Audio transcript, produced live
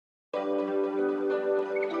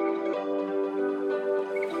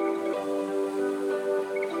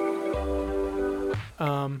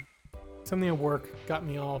Something at work got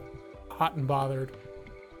me all hot and bothered.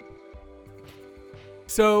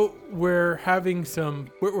 So we're having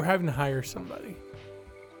to hire somebody,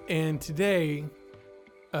 and today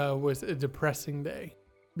was a depressing day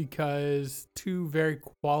because two very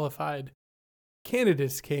qualified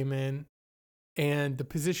candidates came in, and the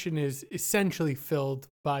position is essentially filled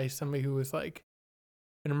by somebody who was like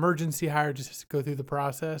an emergency hire, just to go through the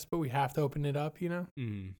process, but we have to open it up,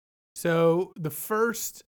 Mm. So the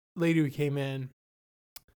first lady who came in,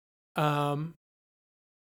 one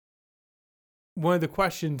of the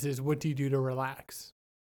questions is, what do you do to relax?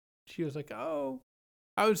 She was like, oh,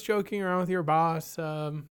 I was joking around with your boss.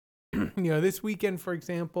 This weekend, for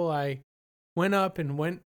example, I went up and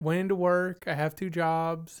went into work. I have 2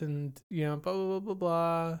 jobs and, blah, blah, blah,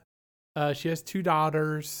 blah, blah. She has 2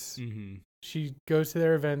 daughters. Mm-hmm. She goes to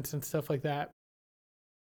their events and stuff like that.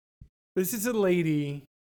 This is a lady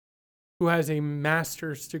who has a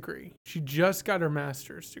master's degree. She just got her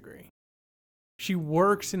master's degree. She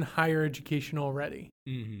works in higher education already.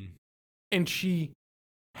 Mm-hmm. And she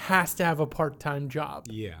has to have a part-time job.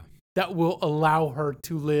 Yeah. That will allow her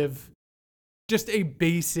to live just a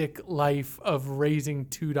basic life of raising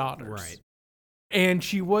 2 daughters. Right. And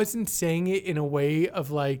she wasn't saying it in a way of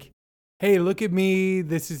like, hey, look at me.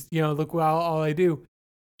 This is, look all I do.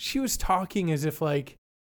 She was talking as if like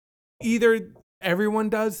either everyone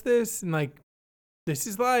does this and like, this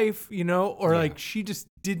is life, or like she just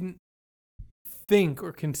didn't think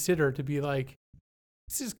or consider to be like,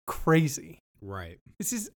 this is crazy. Right.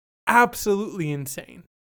 This is absolutely insane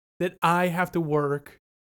that I have to work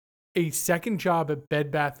a second job at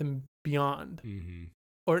Bed Bath and Beyond. Mm-hmm.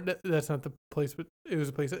 Or that's not the place, but it was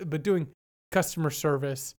a place, but doing customer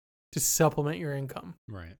service to supplement your income.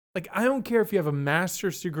 Right. Like, I don't care if you have a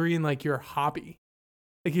master's degree in like your hobby.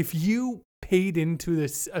 Like, if you paid into a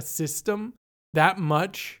system that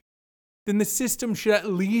much, then the system should at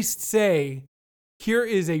least say, here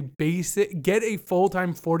is a basic, get a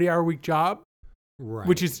full-time 40-hour week job, Right.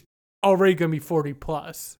 which is already going to be 40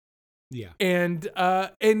 plus. Yeah. And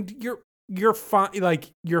you're fine.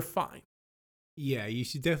 Like, you're fine. Yeah, you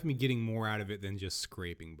should definitely be getting more out of it than just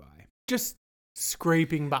scraping by. Just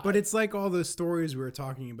scraping by. But it's like all those stories we were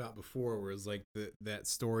talking about before, where it's like that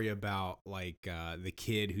story about like the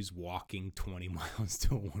kid who's walking 20 miles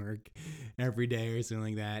to work every day or something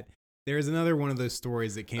like that. There's another one of those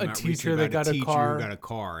stories that came out recently about a teacher who got a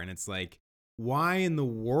car, and it's like, why in the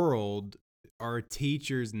world are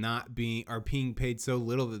teachers being paid so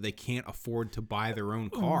little that they can't afford to buy their own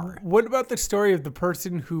car? What about the story of the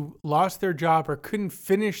person who lost their job or couldn't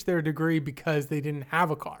finish their degree because they didn't have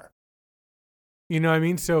a car? You know what I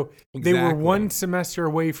mean? So They were 1 semester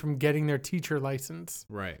away from getting their teacher license.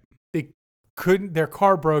 Right. Their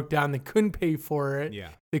car broke down. They couldn't pay for it. Yeah.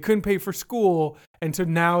 They couldn't pay for school. And so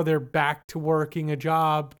now they're back to working a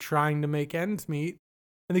job, trying to make ends meet.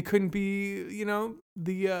 And they couldn't be,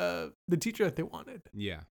 the teacher that they wanted.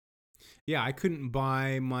 Yeah. Yeah, I couldn't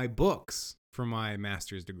buy my books for my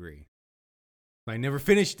master's degree. I never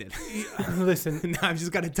finished it. Listen. Now I've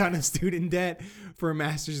just got a ton of student debt for a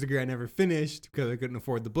master's degree I never finished because I couldn't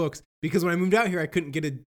afford the books. Because when I moved out here, I couldn't get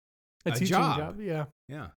a teaching job. Yeah.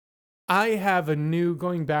 Yeah. I have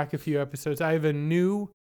going back a few episodes, I have a new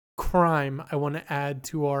crime I want to add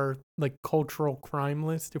to our like cultural crime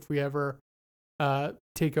list if we ever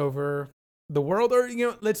take over the world, or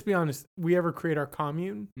let's be honest, we ever create our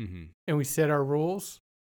commune and we set our rules.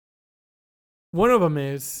 One of them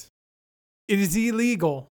is, it is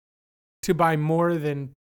illegal to buy more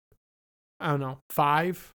than,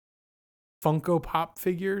 5 Funko Pop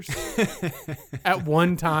figures at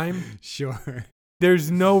one time. Sure.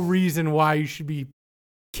 There's no reason why you should be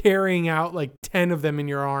carrying out like 10 of them in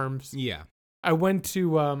your arms. Yeah. I went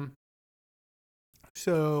to,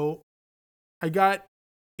 so I got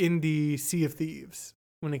in the Sea of Thieves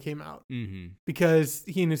when it came out because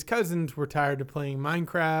he and his cousins were tired of playing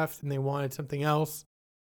Minecraft and they wanted something else.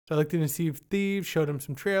 So I looked into Sea of Thieves, showed him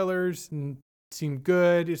some trailers and it seemed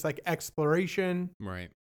good. It's like exploration.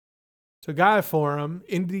 Right. So I got it for him.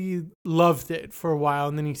 Indy loved it for a while,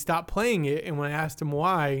 and then he stopped playing it. And when I asked him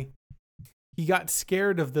why, he got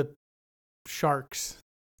scared of the sharks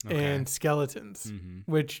and skeletons,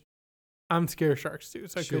 which I'm scared of sharks too.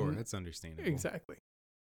 So I couldn't. That's understandable. Exactly.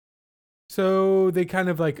 So they kind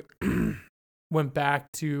of like went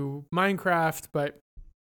back to Minecraft, but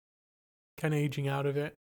kind of aging out of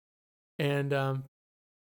it. And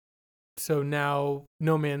so now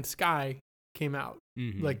No Man's Sky came out,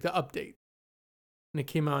 like the update, and it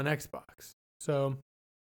came out on Xbox. So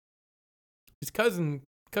his cousin's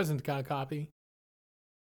got a copy.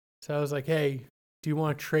 So I was like, hey, do you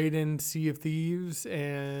want to trade in Sea of Thieves?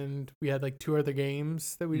 And we had like 2 other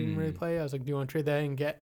games that we didn't really play. I was like, do you want to trade that and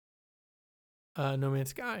get No Man's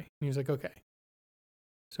Sky? And he was like, okay.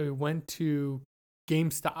 So we went to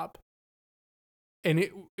GameStop, and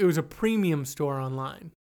it was a premium store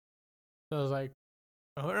online. So I was like,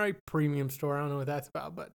 all right, premium store. I don't know what that's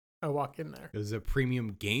about, but I walk in there. It was a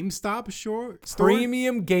premium GameStop store?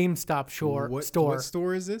 Premium GameStop store. What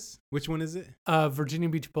store is this? Which one is it? Virginia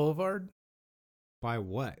Beach Boulevard. By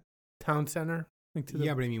what? Town Center. But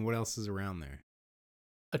I mean, what else is around there?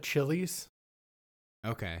 A Chili's.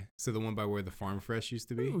 Okay, so the one by where the Farm Fresh used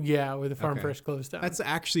to be? Yeah, where the Farm Fresh closed down. That's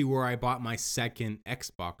actually where I bought my second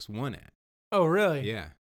Xbox One at. Oh, really? Yeah.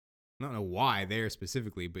 I don't know why there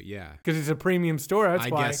specifically, but yeah. Because it's a premium store, that's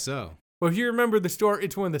why. I guess so. Well, if you remember the store,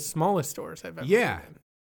 it's one of the smallest stores I've ever been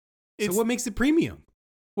in. So what makes it premium?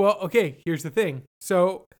 Well, okay, here's the thing.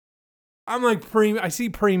 So I'm like, I see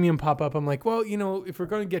premium pop up. I'm like, well, if we're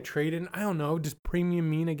going to get traded, I don't know, does premium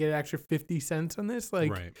mean I get an extra 50 cents on this?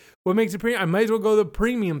 Like, what makes it premium? I might as well go to the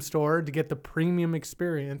premium store to get the premium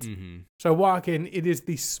experience. Mm-hmm. So I walk in. It is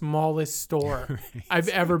the smallest store I've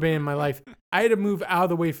ever been in my life. I had to move out of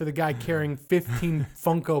the way for the guy carrying 15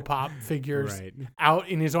 Funko Pop figures out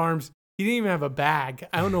in his arms. He didn't even have a bag.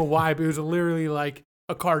 I don't know why, but it was literally like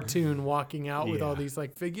a cartoon walking out with all these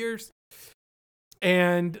like figures.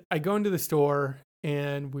 And I go into the store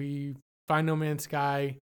and we find No Man's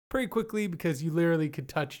Sky pretty quickly because you literally could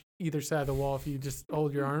touch either side of the wall if you just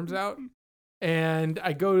hold your arms out. And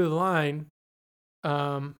I go to the line.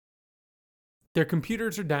 Their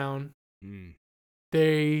computers are down.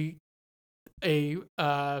 A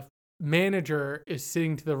manager is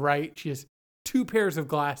sitting to the right. She has 2 pairs of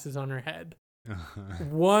glasses on her head.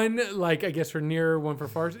 One, like, I guess for near, one for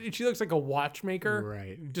far. She looks like a watchmaker.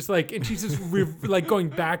 Right. Just like, and she's just like going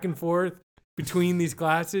back and forth between these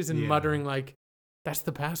glasses and muttering like, that's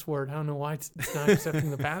the password. I don't know why it's not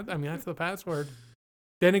accepting the pass. I mean, that's the password.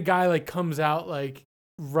 Then a guy like comes out like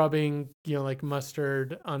rubbing, like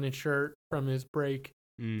mustard on his shirt from his break.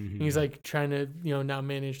 Mm-hmm. He's like trying to, now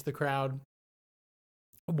manage the crowd.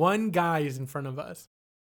 One guy is in front of us.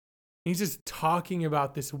 He's just talking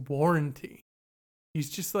about this warranty. He's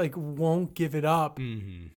just like, won't give it up.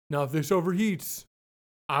 Mm-hmm. Now, if this overheats,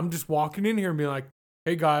 I'm just walking in here and being like,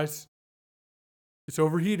 hey guys, it's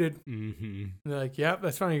overheated. Mm-hmm. And they're like, yeah,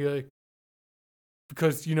 that's fine. You're like,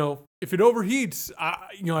 because, if it overheats,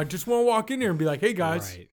 I just want to walk in here and be like, hey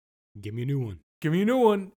guys, give me a new one. Give me a new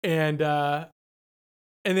one. And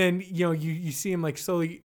then, you see him like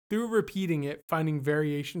slowly through repeating it, finding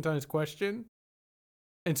variations on his question.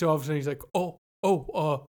 And so all of a sudden he's like,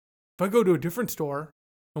 if I go to a different store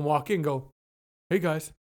and walk in and go, hey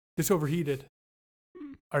guys, this overheated.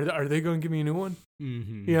 Are they going to give me a new one?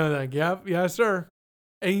 Mm-hmm. Like, yeah, sir.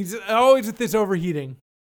 And he's always with this overheating.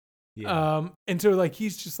 Yeah. And so like,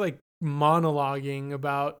 he's just like monologuing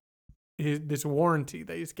about this warranty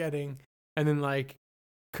that he's getting and then like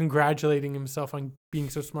congratulating himself on being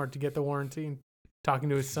so smart to get the warranty and talking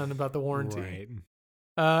to his son about the warranty. Right.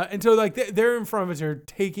 And so like they're in front of us, they're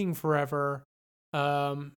taking forever.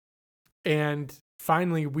 And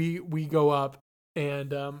finally we go up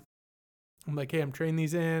and I'm like, hey, I'm trading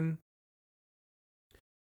these in.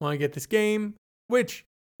 Want to get this game, which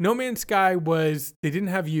No Man's Sky they didn't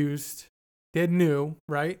have used. They had new,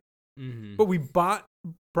 right? Mm-hmm. But we brought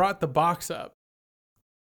the box up.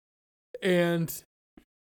 And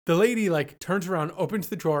the lady like turns around, opens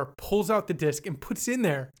the drawer, pulls out the disc and puts it in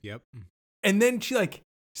there. Yep. And then she like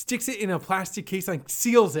sticks it in a plastic case, like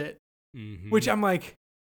seals it, which I'm like,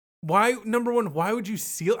 why? Number one, why would you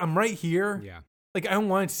seal? I'm right here. Yeah. Like I don't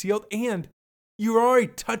want it sealed. And you already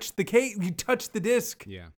touched the case. You touched the disc.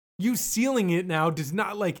 Yeah. You sealing it now does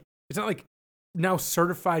not like, it's not like now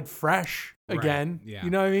certified fresh again. Yeah. You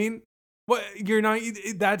know what I mean? What you're not,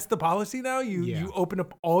 that's the policy now. You open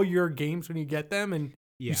up all your games when you get them and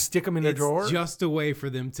you stick them in a drawer. It's just a way for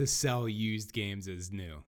them to sell used games as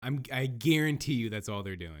new. I guarantee you that's all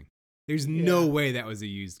they're doing. There's no way that was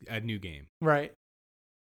a new game. Right.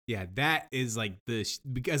 Yeah, that is like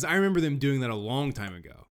because I remember them doing that a long time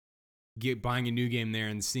ago. Buying a new game there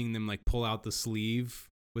and seeing them like pull out the sleeve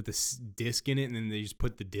with the disc in it and then they just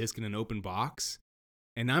put the disc in an open box.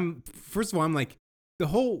 And first of all, I'm like, the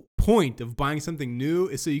whole point of buying something new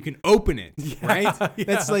is so you can open it, right? Yeah.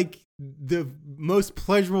 That's like the most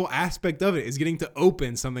pleasurable aspect of it is getting to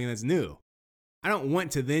open something that's new. I don't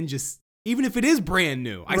want to then just, even if it is brand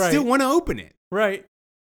new, I still want to open it. Right.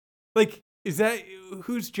 Like, is that,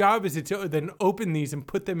 whose job is it to then open these and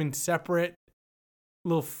put them in separate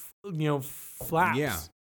little, flaps? Yeah.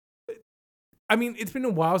 I mean, it's been a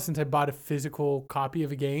while since I bought a physical copy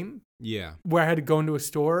of a game. Yeah. where I had to go into a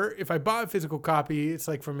store. If I bought a physical copy, it's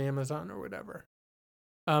like from Amazon or whatever.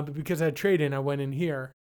 But because I had trade-in, I went in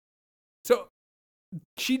here. So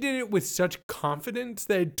she did it with such confidence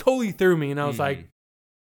that it totally threw me. And I was like,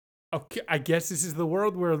 okay, I guess this is the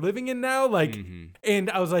world we're living in now. Like, and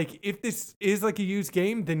I was like, if this is like a used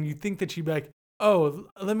game, then you think that she'd be like, oh,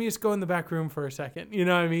 let me just go in the back room for a second. You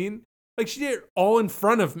know what I mean? Like, she did it all in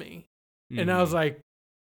front of me. And I was like,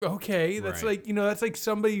 okay, that's Right. like, that's like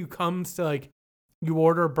somebody who comes to like, you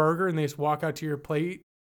order a burger and they just walk out to your plate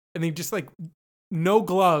and they just like, no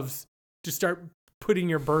gloves, just start putting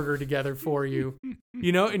your burger together for you,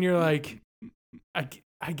 and you're like,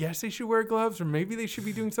 I guess they should wear gloves, or maybe they should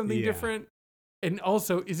be doing something different. And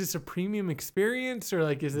also, is this a premium experience, or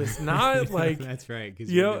like, is this not? Like, that's right,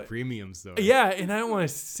 because you're in a premium store. Yeah, and I don't want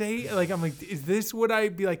to say, like, I'm like, is this what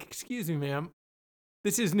I'd be like? Excuse me, ma'am,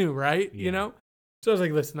 this is new, right? Yeah. So I was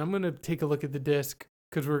like, listen, I'm gonna take a look at the disc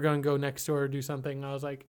because we're gonna go next door or do something. I was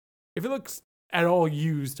like, if it looks at all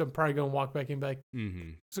used, I'm probably gonna walk back and be like,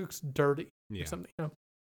 this looks dirty or something.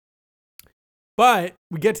 But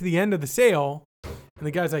we get to the end of the sale, and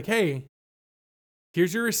the guy's like, hey,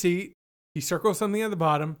 here's your receipt. He circles something at the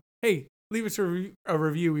bottom. Hey, leave us a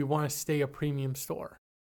review. We want to stay a premium store.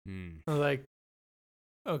 I was like,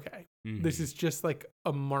 okay, this is just like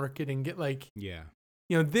a marketing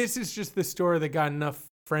this is just the store that got enough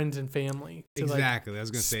friends and family to exactly. I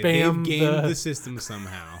was gonna say spam they've gamed the system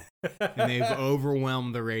somehow, and they've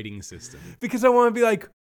overwhelmed the rating system. Because I want to be like,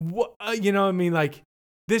 what? You know what I mean? Like,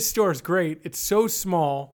 this store is great. It's so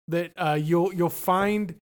small that you'll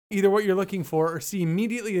find either what you're looking for or see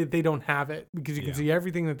immediately that they don't have it because you can see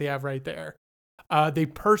everything that they have right there. They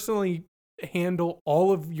personally handle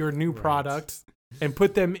all of your new products and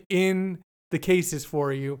put them in the cases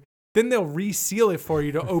for you. Then they'll reseal it for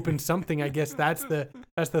you to open something. I guess that's the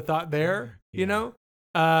thought there, and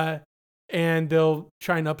they'll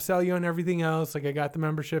try and upsell you on everything else. Like, I got the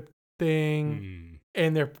membership thing,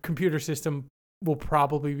 and their computer system will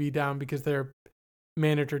probably be down because their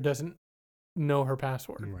manager doesn't know her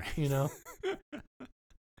password,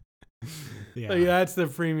 Like, that's the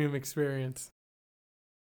premium experience.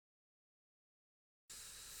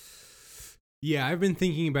 Yeah, I've been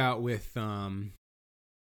thinking about with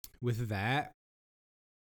that,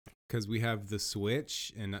 because we have the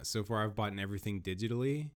Switch, and so far I've bought everything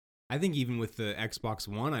digitally. I think even with the Xbox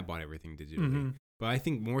One, I bought everything digitally. But I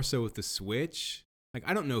think more so with the Switch, like,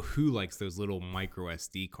 I don't know who likes those little micro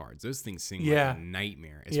SD cards. Those things seem like a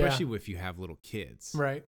nightmare, especially if you have little kids.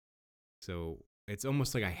 Right. So it's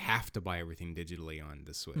almost like I have to buy everything digitally on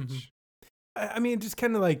the Switch. I mean, just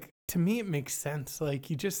kind of like, to me, it makes sense. Like,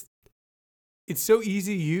 it's so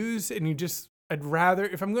easy to use, and I'd rather,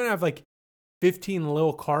 if I'm going to have like 15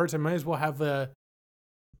 little cards, I might as well have a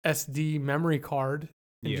SD memory card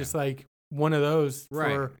and just like one of those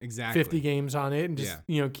for 50 games on it and just,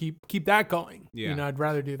 keep that going. Yeah. I'd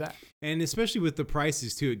rather do that. And especially with the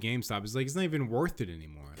prices too at GameStop, it's not even worth it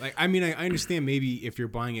anymore. Like, I mean, I understand maybe if you're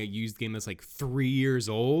buying a used game that's like 3 years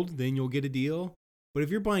old, then you'll get a deal. But if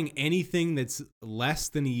you're buying anything that's less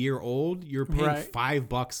than a year old, you're paying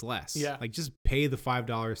 $5 less. Yeah. Like, just pay the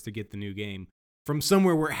 $5 to get the new game from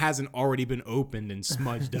somewhere where it hasn't already been opened and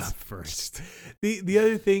smudged up first. The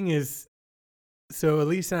other thing is, so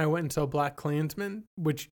Elise and I went and saw Black Klansman,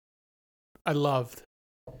 which I loved.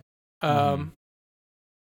 And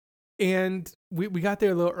we got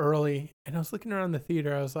there a little early, and I was looking around the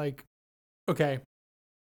theater. I was like, okay,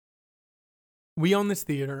 we own this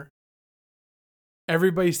theater.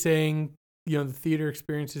 Everybody's saying, the theater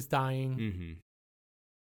experience is dying.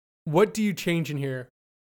 What do you change in here?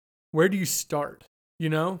 Where do you start?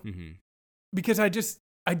 Because I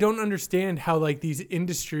don't understand how, like, these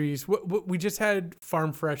industries, we just had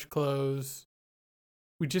Farm Fresh close.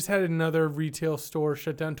 We just had another retail store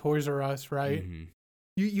shut down, Toys R Us, right?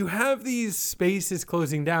 You have these spaces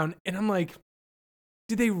closing down, and I'm like,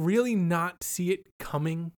 did they really not see it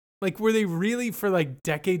coming? Like, were they really for like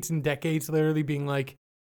decades and decades literally being like,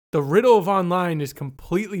 the riddle of online is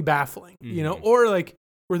completely baffling, or like,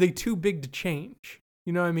 were they too big to change?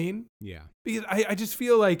 You know what I mean? Yeah. Because I just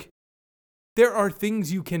feel like there are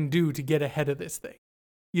things you can do to get ahead of this thing.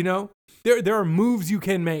 There are moves you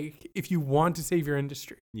can make if you want to save your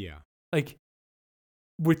industry. Yeah. Like,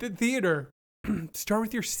 with the theater, start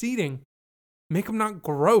with your seating. Make them not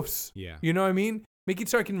gross. Yeah. You know what I mean? Make it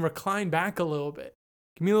so I can recline back a little bit.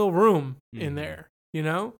 Give me a little room in there,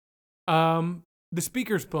 The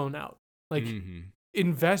speaker's blown out. Like,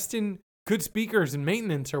 invest in good speakers and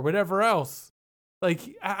maintenance or whatever else.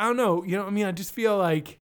 Like, I don't know. I just feel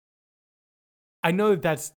like, I know that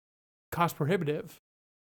that's cost prohibitive,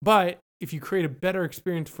 but if you create a better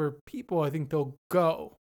experience for people, I think they'll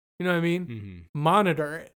go. You know what I mean? Mm-hmm.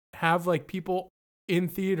 Monitor it. Have like people in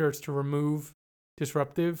theaters to remove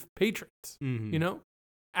disruptive patrons. Mm-hmm. You know,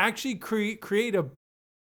 actually create a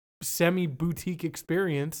semi-boutique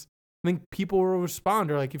experience. I think people will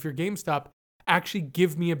respond. Or like if you're GameStop, actually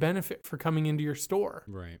give me a benefit for coming into your store.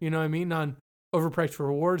 Right. You know what I mean? On overpriced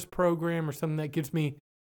rewards program or something that gives me,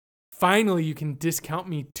 finally you can discount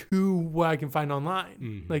me to what I can find online.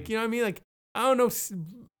 Mm-hmm. Like, you know what I mean? Like, I don't know,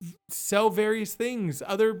 sell various things,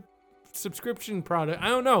 other subscription product. I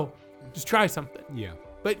don't know. Just try something. Yeah.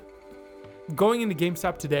 But going into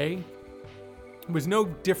GameStop today was no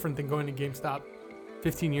different than going to GameStop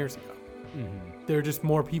 15 years ago. Mm-hmm. There were just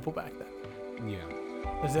more people back then. Yeah.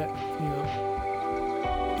 That's it. You know?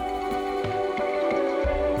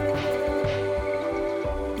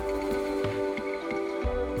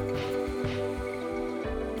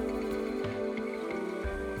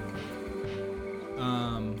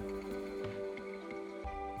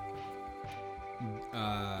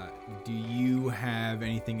 Do you have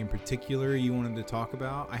anything in particular you wanted to talk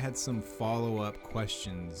about? I had some follow-up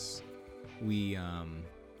questions. We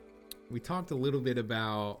talked a little bit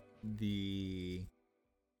about the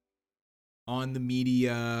On the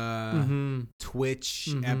Media Twitch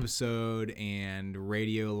episode and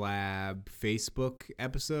Radiolab Facebook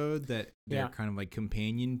episode that they're kind of like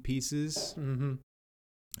companion pieces. Mm-hmm.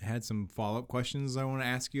 I had some follow-up questions I want to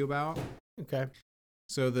ask you about. Okay.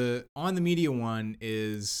 So the On the Media one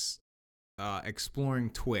is exploring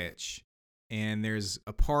Twitch, and there's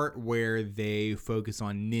a part where they focus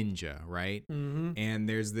on Ninja, right? Mm-hmm. And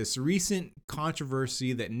there's this recent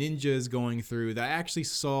controversy that Ninja is going through that I actually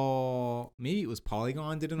saw, maybe it was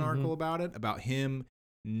Polygon did an article about it, about him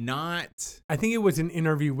not... I think it was an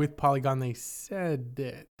interview with Polygon. They said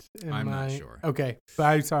it. I'm not sure. Okay. But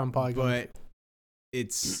I saw on Polygon. But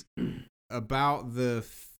it's about the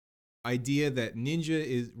idea that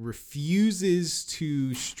Ninja refuses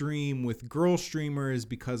to stream with girl streamers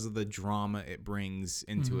because of the drama it brings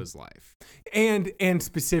into his life. And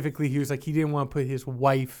specifically, he was like, he didn't want to put his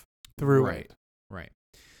wife through it. Right.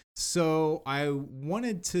 So I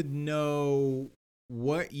wanted to know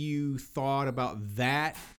what you thought about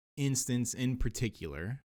that instance in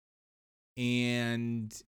particular,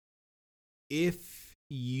 and if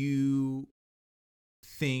you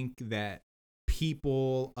think that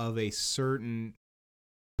people of a certain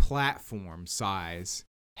platform size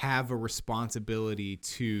have a responsibility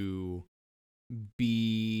to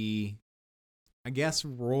be, I guess,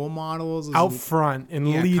 role models out front and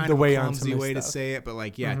lead the way on some way stuff. to say it, but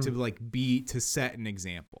like to set an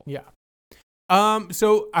example. Yeah.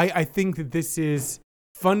 So I think that this is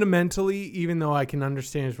fundamentally, even though I can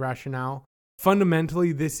understand his rationale,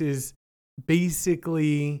 fundamentally this is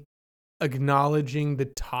basically acknowledging the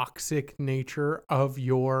toxic nature of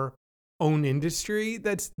your own industry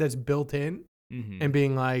that's built in, and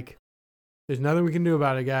being like, there's nothing we can do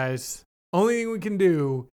about it, guys. Only thing we can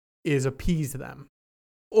do is appease them,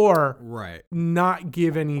 or not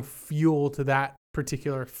give any fuel to that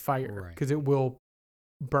particular fire, because it will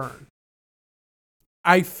burn.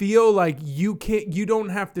 I feel like you don't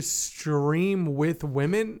have to stream with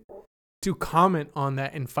women to comment on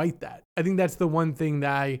that and fight that. I think that's the one thing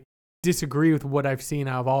that I disagree with what I've seen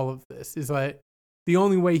out of all of this, is that the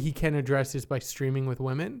only way he can address is by streaming with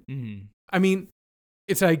women. I mean,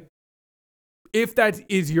 it's like, if that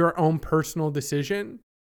is your own personal decision,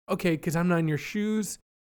 okay, because I'm not in your shoes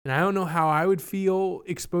and I don't know how I would feel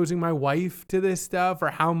exposing my wife to this stuff, or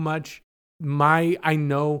how much I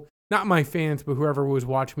know, not my fans, but whoever was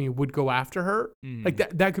watching me would go after her.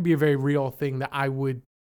 Like that could be a very real thing that I would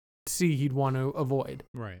see he'd want to avoid.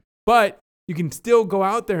 Right. But you can still go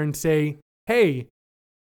out there and say, hey,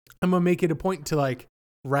 I'm going to make it a point to like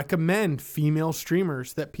recommend female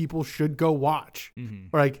streamers that people should go watch.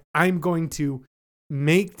 Or like, I'm going to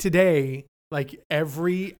make today, like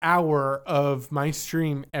every hour of my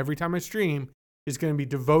stream, every time I stream, is going to be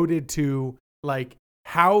devoted to like,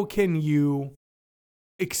 how can you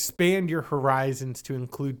expand your horizons to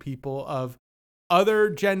include people of other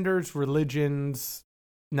genders, religions,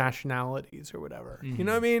 nationalities, or whatever. You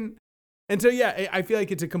know what I mean? And so, yeah, I feel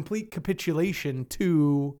like it's a complete capitulation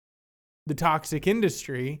to the toxic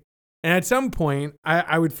industry. And at some point,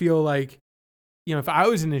 I would feel like, you know, if I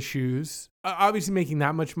was in his shoes, obviously making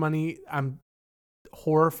that much money, I'm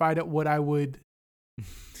horrified at what I would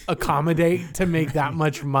accommodate to make that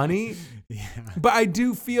much money. Yeah. But I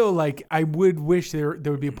do feel like I would wish there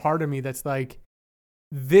would be a part of me that's like,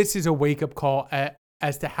 this is a wake-up call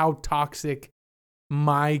as to how toxic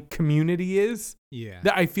my community is. Yeah.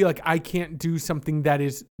 That I feel like I can't do something that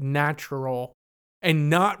is natural and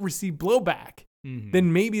not receive blowback,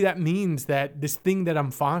 then maybe that means that this thing that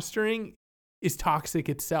I'm fostering is toxic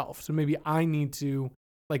itself. So maybe I need to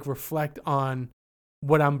like reflect on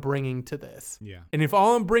what I'm bringing to this. Yeah. And if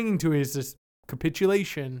all I'm bringing to it is this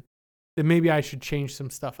capitulation, then maybe I should change some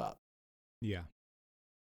stuff up. Yeah.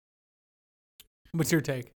 What's your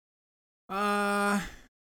take? I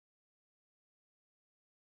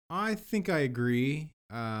think I agree.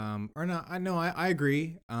 Or not. I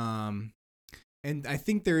agree. And I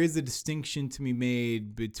think there is a distinction to be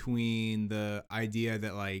made between the idea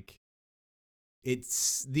that like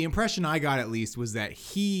it's the impression I got at least was that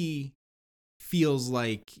he feels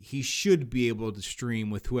like he should be able to stream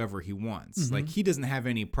with whoever he wants. Like he doesn't have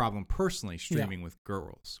any problem personally streaming with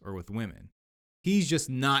girls or with women. He's just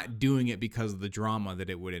not doing it because of the drama that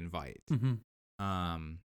it would invite.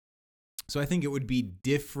 So I think it would be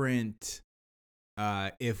different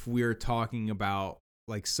if we're talking about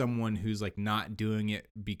like someone who's like not doing it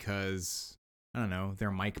because I don't know,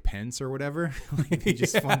 they're Mike Pence or whatever. Like they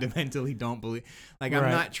just fundamentally don't believe. Like I'm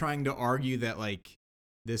not trying to argue that like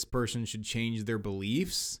this person should change their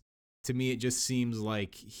beliefs. To me, it just seems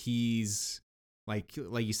like he's like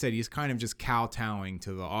you said, he's kind of just kowtowing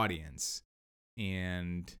to the audience.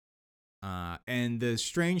 And the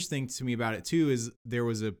strange thing to me about it too is there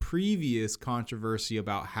was a previous controversy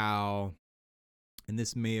about how, and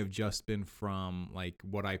this may have just been from like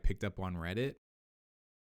what I picked up on Reddit,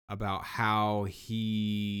 about how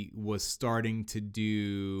he was starting to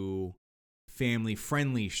do family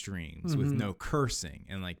friendly streams with no cursing,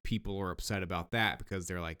 and like people are upset about that because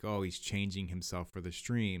they're like, oh, he's changing himself for the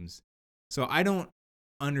streams. So I don't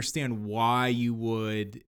understand why you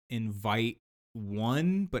would invite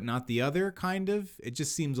one but not the other. Kind of, it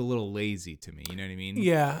just seems a little lazy to me, you know what I mean?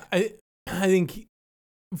 Yeah, I think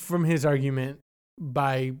from his argument,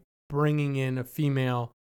 by bringing in a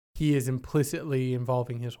female, he is implicitly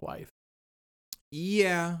involving his wife.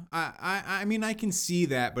 Yeah, I mean, I can see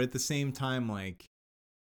that, but at the same time, like,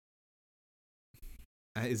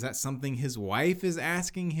 is that something his wife is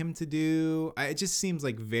asking him to do? It just seems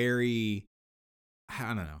like very, I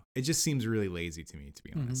don't know. It just seems really lazy to me, to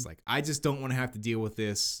be honest. Like, I just don't want to have to deal with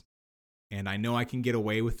this, and I know I can get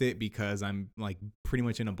away with it because I'm like pretty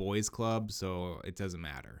much in a boys' club, so it doesn't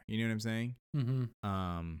matter. You know what I'm saying?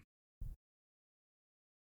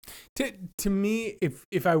 To me,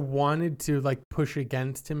 if I wanted to like push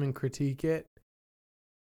against him and critique it,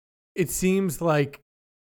 it seems like,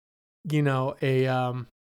 you know, a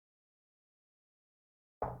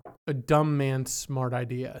dumb man's smart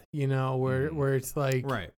idea, you know, where it's like,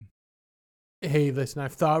 right, hey, listen,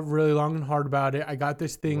 I've thought really long and hard about it. I got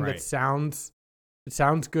this thing that sounds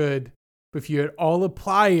good, but if you all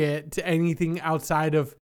apply it to anything outside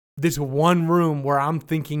of this one room where I'm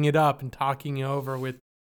thinking it up and talking it over with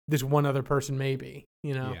this one other person, maybe,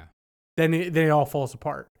 you know, then it all falls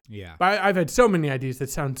apart. Yeah. But I've had so many ideas that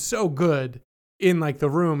sound so good in like the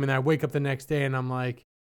room, and I wake up the next day and I'm like,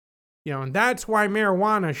 you know, and that's why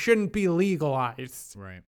marijuana shouldn't be legalized.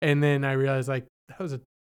 Right. And then I realized like that was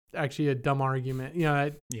actually a dumb argument. You know,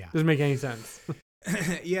 that doesn't make any sense.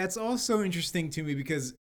 Yeah, it's also interesting to me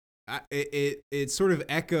because it sort of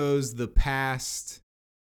echoes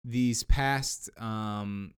these past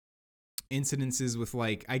incidences with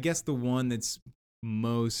like, I guess the one that's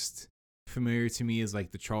most familiar to me is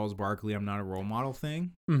like the Charles Barkley "I'm not a role model"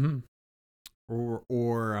 thing. Or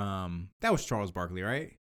that was Charles Barkley,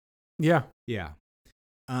 right? Yeah.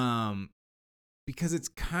 Because it's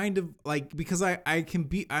kind of like, because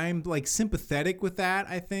I'm like sympathetic with that,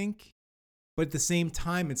 I think, but at the same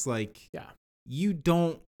time it's like, you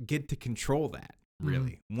don't get to control that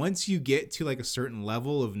really. Once you get to like a certain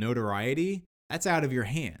level of notoriety, that's out of your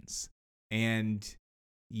hands, and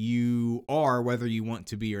you are whether you want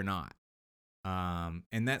to be or not.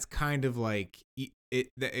 And that's kind of like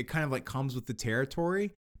it kind of like comes with the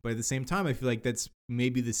territory, but at the same time I feel like that's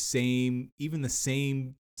maybe the same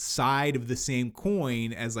side of the same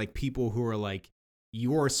coin as like people who are like,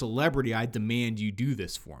 you're a celebrity, I demand you do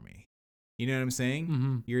this for me. You know what I'm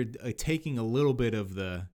saying? You're taking a little bit of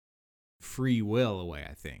the free will away,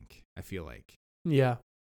 I feel like. Yeah.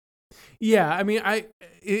 I mean,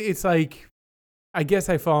 it's like, I guess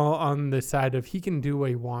I fall on the side of he can do what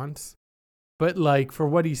he wants, but like for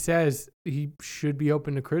what he says, he should be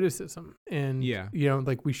open to criticism. And, you know,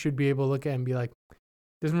 like we should be able to look at it and be like,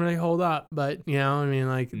 doesn't really hold up, but you know, I mean,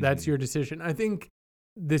 like that's your decision. I think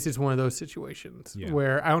this is one of those situations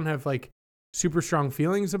where I don't have like super strong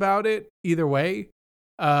feelings about it either way.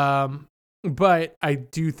 But I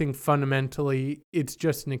do think fundamentally it's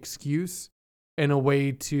just an excuse and a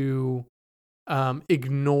way to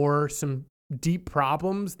ignore some deep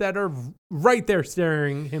problems that are right there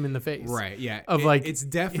staring him in the face. Right. Yeah. Of it's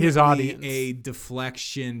definitely his audience. a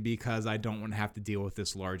deflection because I don't want to have to deal with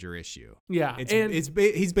this larger issue. Yeah. He's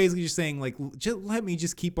basically just saying like, just let me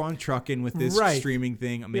just keep on trucking with this streaming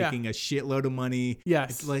thing. I'm making a shitload of money.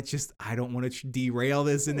 Yes. I don't want to derail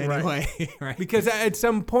this in any way. Right. Because at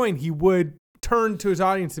some point he would turn to his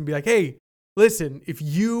audience and be like, hey, listen, if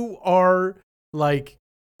you are like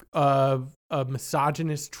a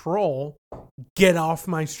misogynist troll, get off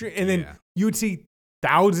my stream. And then you would see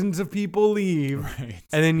thousands of people leave. Right.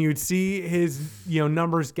 And then you'd see his,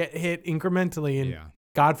 numbers get hit incrementally. And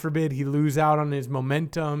God forbid he lose out on his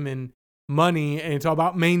momentum and money. And it's all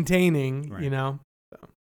about maintaining, So.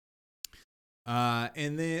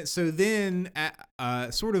 And then,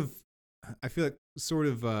 sort of, I feel like sort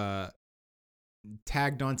of,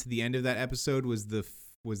 tagged on to the end of that episode was the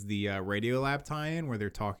Radiolab tie-in where they're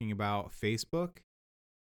talking about Facebook.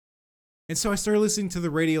 And so I started listening to the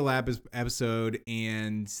Radiolab episode,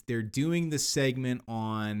 and they're doing the segment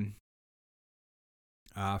on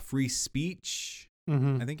free speech,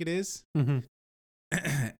 I think it is.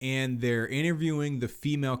 And they're interviewing the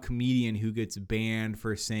female comedian who gets banned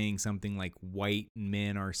for saying something like white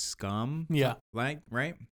men are scum. Yeah. Right?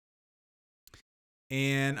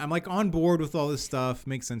 And I'm like on board with all this stuff.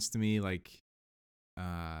 Makes sense to me. Like,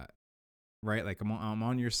 right? Like I'm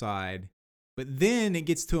on your side. But then it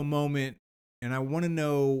gets to a moment, and I want to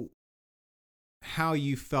know how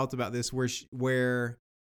you felt about this, where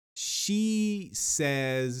she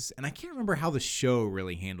says, and I can't remember how the show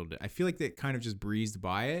really handled it. I feel like they kind of just breezed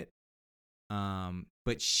by it.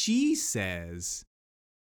 But she says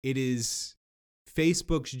it is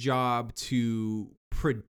Facebook's job to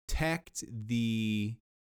protect the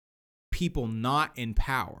people not in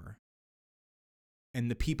power.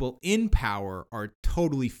 And the people in power are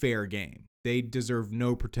totally fair game. They deserve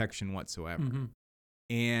no protection whatsoever.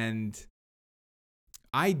 And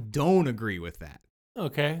I don't agree with that.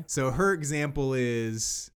 Okay. So her example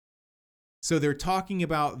is, so they're talking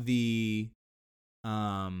about the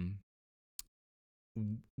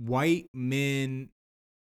white men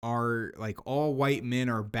are, like, all white men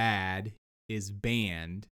are bad is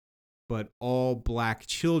banned, but all black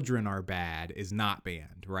children are bad is not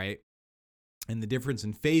banned, right? And the difference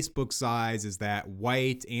in Facebook size is that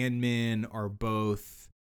white and men are both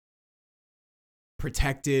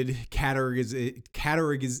protected categories according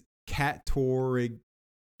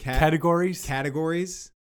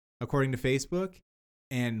to Facebook,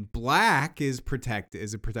 and black is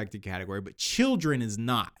a protected category, but children is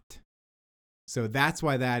not. So that's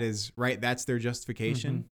why that is right. That's their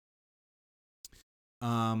justification.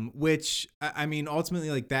 Which I mean, ultimately,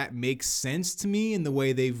 like, that makes sense to me in the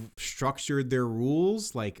way they've structured their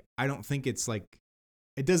rules. Like, I don't think it's like,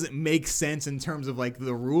 it doesn't make sense in terms of like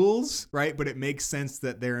the rules, right? But it makes sense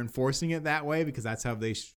that they're enforcing it that way because that's how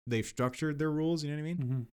they've structured their rules. You know what I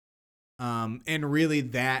mean? And really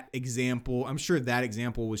that example, I'm sure that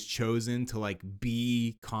example was chosen to like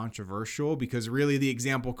be controversial because really the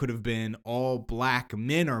example could have been all black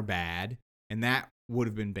men are bad and that would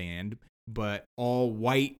have been banned, but all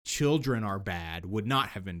white children are bad would not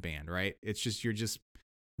have been banned, right? It's just, you're just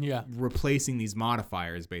replacing these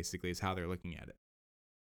modifiers basically is how they're looking at it.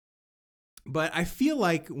 But I feel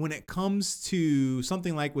like when it comes to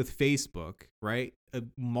something like with Facebook, right, a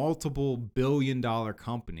multiple billion-dollar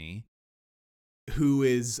company who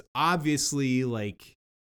is obviously like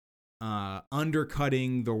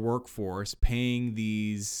undercutting the workforce, paying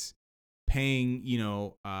these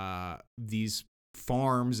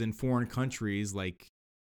farms in foreign countries like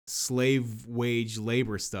slave wage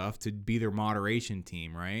labor stuff to be their moderation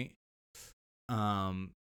team, right?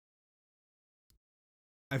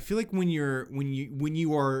 I feel like when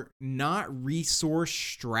you are not resource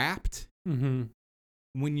strapped,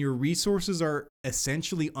 when your resources are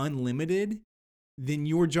essentially unlimited, then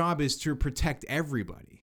your job is to protect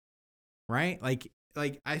everybody, right? Like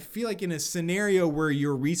I feel like in a scenario where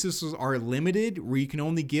your resources are limited, where you can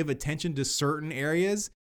only give attention to certain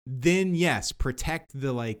areas, then yes, protect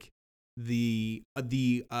the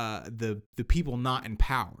people not in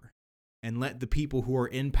power, and let the people who are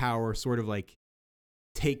in power sort of like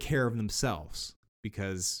take care of themselves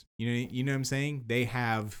because you know what I'm saying? They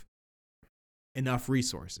have enough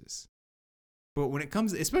resources. But when it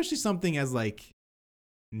comes, especially something as like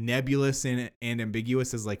nebulous and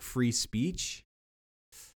ambiguous as like free speech,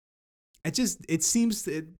 it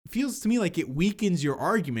feels to me like it weakens your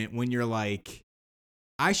argument when you're like,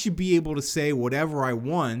 I should be able to say whatever I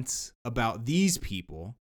want about these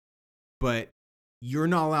people, but you're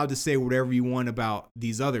not allowed to say whatever you want about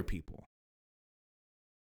these other people.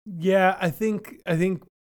 Yeah, I think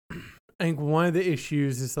I think one of the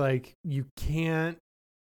issues is like you can't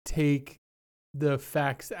take the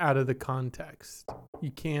facts out of the context.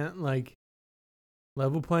 You can't like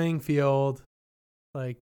level playing field.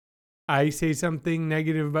 Like I say something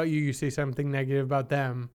negative about you, you say something negative about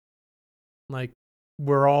them. Like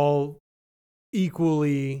we're all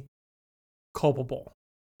equally culpable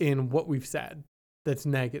in what we've said that's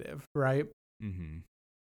negative, right? Mm-hmm.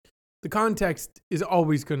 The context is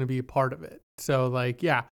always going to be a part of it. So like,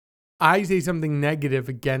 yeah, I say something negative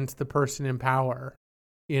against the person in power,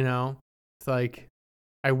 you know, it's like,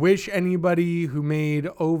 I wish anybody who made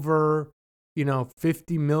over,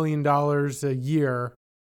 $50 million a year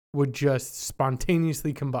would just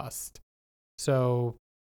spontaneously combust. So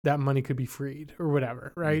that money could be freed or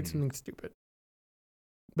whatever, right? Mm-hmm. Something stupid.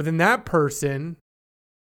 But then that person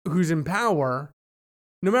who's in power,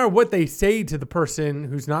 no matter what they say to the person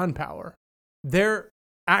who's not in power, their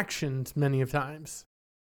actions many of times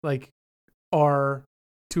like are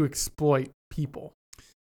to exploit people.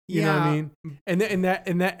 You know what I mean? And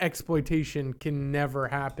that exploitation can never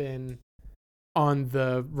happen on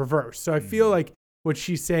the reverse. So I feel like what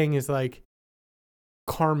she's saying is like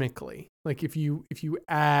karmically, like if you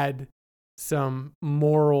add some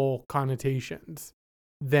moral connotations,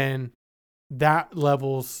 then that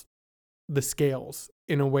levels the scales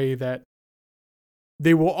in a way that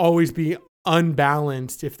they will always be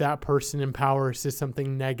unbalanced if that person in power says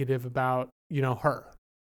something negative about, her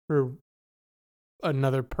or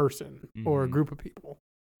another person or a group of people,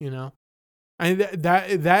 And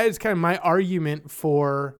that is kind of my argument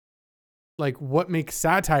for like what makes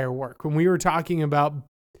satire work. When we were talking about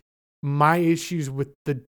my issues with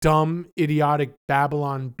the dumb, idiotic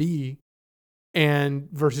Babylon Bee and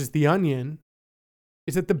versus The Onion,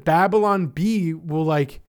 is that the Babylon Bee will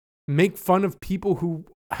like make fun of people who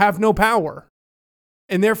have no power.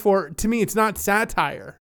 And therefore, to me, it's not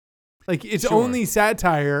satire. Like it's only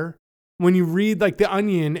satire when you read like The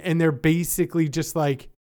Onion and they're basically just like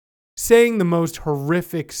saying the most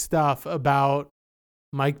horrific stuff about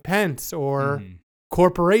Mike Pence or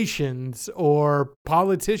corporations or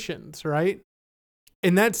politicians, right?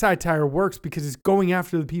 And that satire works because it's going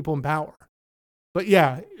after the people in power. But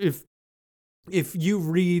yeah, if you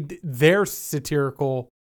read their satirical,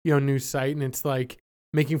 news site and it's like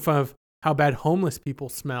making fun of how bad homeless people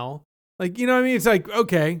smell, like, you know what I mean? It's like,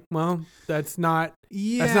 okay, well, that's not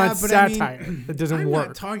satire. I mean, that doesn't work. I'm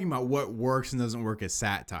not talking about what works and doesn't work as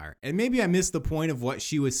satire. And maybe I missed the point of what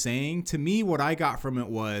she was saying. To me, what I got from it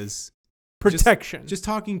was protection. Just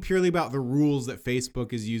talking purely about the rules that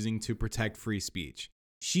Facebook is using to protect free speech.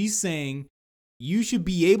 She's saying you should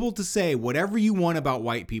be able to say whatever you want about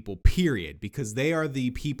white people, period, because they are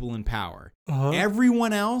the people in power.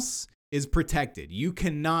 Everyone else is protected. You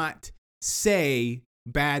cannot say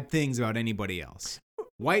bad things about anybody else.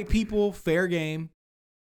 White people, fair game.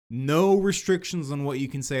 No restrictions on what you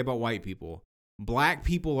can say about white people. Black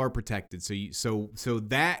people are protected. So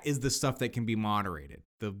that is the stuff that can be moderated.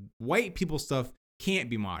 The white people stuff can't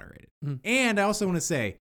be moderated. And I also want to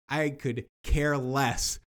say, I could care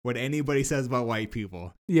less what anybody says about white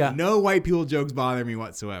people. Yeah. No white people jokes bother me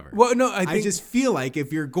whatsoever. Well, no, I just feel like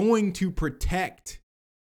if you're going to protect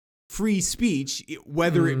free speech,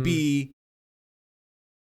 whether it be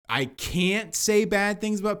I can't say bad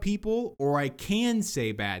things about people or I can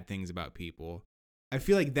say bad things about people, I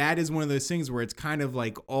feel like that is one of those things where it's kind of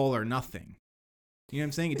like all or nothing. You know what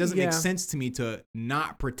I'm saying? It doesn't make sense to me to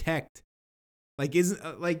not protect. Like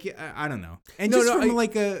I don't know. And from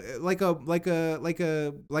like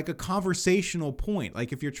a conversational point,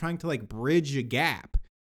 like if you're trying to like bridge a gap,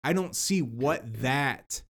 I don't see what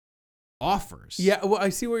that offers. Yeah, well, I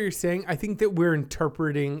see what you're saying. I think that we're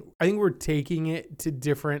taking it to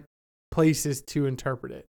different places to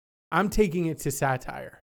interpret it. I'm taking it to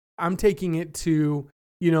satire. I'm taking it to,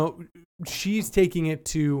 she's taking it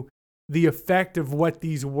to the effect of what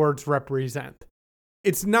these words represent.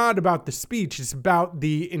 It's not about the speech, it's about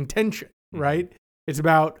the intention, right? It's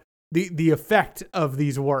about the effect of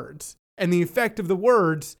these words. And the effect of the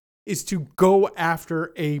words is to go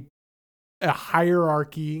after a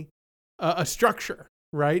hierarchy, a structure,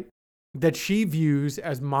 right? That she views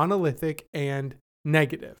as monolithic and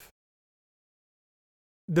negative.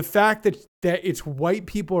 The fact that it's white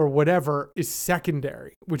people or whatever is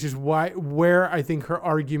secondary, which is where I think her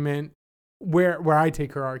argument, where I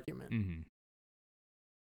take her argument.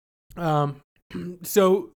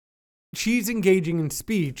 So she's engaging in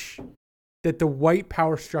speech that the white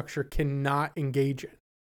power structure cannot engage in.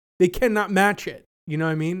 They cannot match it. You know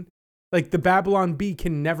what I mean? Like the Babylon Bee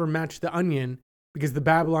can never match the Onion because the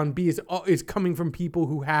Babylon Bee is coming from people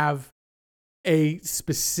who have a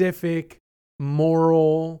specific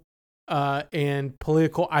moral and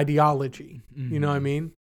political ideology. You know what I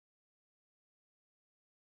mean?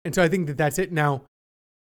 And so I think that that's it. Now,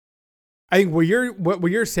 I think what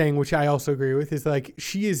you're saying, which I also agree with, is like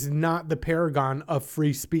she is not the paragon of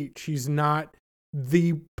free speech. She's not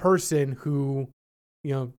the person who,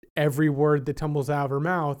 you know, every word that tumbles out of her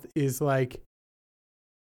mouth is like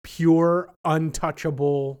pure,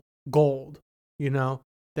 untouchable gold, you know,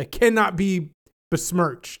 that cannot be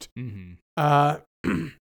besmirched. Mm-hmm.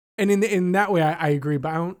 And in that way, I agree,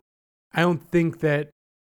 but I don't think that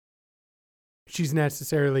she's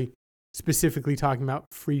necessarily specifically talking about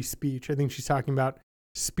free speech. I think she's talking about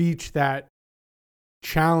speech that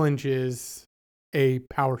challenges a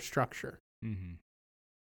power structure. Mm-hmm.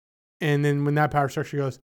 And then when that power structure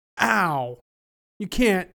goes, ow, you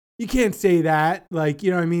can't say that. Like,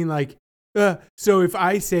 you know what I mean? Like, so if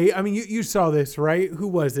I say, I mean, you saw this, right? Who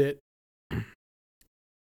was it?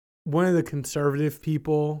 One of the conservative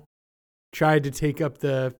people tried to take up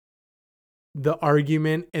the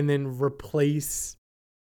argument and then replace,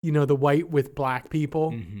 you know, the white with black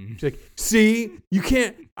people. Mm-hmm. She's like, see, you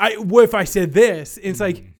can't, what if I said this? And it's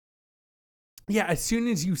like, yeah, as soon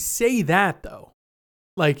as you say that though,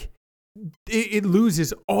 like it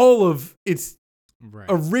loses all of its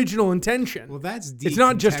original intention. Well, that's it's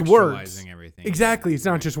not just words. Everything. Exactly. It's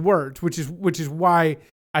not just words, which is why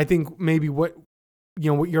I think maybe what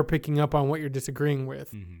you're picking up on, what you're disagreeing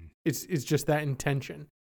with, it's just that intention.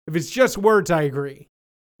 If it's just words, I agree.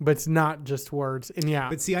 But it's not just words. And yeah.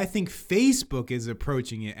 But see, I think Facebook is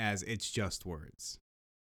approaching it as it's just words.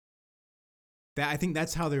 I think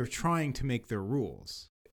that's how they're trying to make their rules.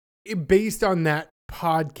 Based on that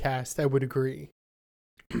podcast, I would agree.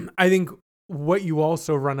 I think what you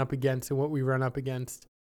also run up against and what we run up against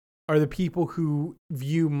are the people who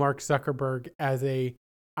view Mark Zuckerberg as a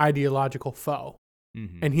ideological foe.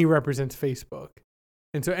 Mm-hmm. And he represents Facebook.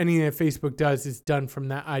 And so anything that Facebook does is done from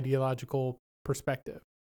that ideological perspective,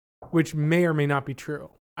 which may or may not be true.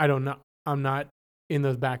 I don't know. I'm not in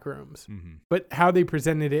those back rooms. Mm-hmm. But how they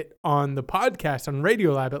presented it on the podcast, on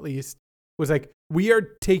Radiolab at least, was like, we are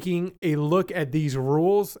taking a look at these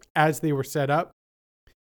rules as they were set up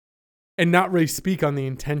and not really speak on the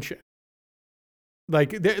intention.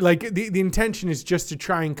 Like the intention is just to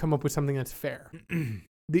try and come up with something that's fair.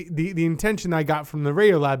 The intention I got from the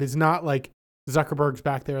Radiolab is not like Zuckerberg's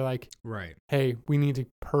back there like, right, hey, we need to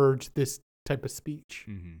purge this type of speech.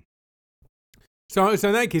 Mm-hmm. So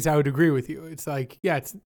in that case, I would agree with you. It's like, yeah,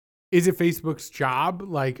 is it Facebook's job?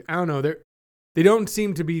 Like, I don't know. They don't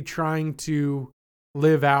seem to be trying to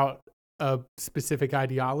live out a specific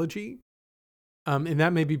ideology. And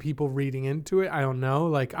that may be people reading into it. I don't know.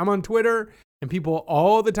 Like, I'm on Twitter and people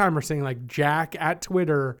all the time are saying like Jack at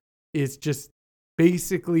Twitter is just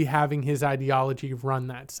basically having his ideology run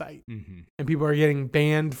that site. Mm-hmm. And people are getting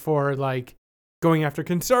banned for like going after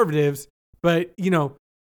conservatives. But, you know,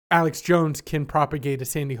 Alex Jones can propagate a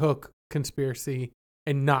Sandy Hook conspiracy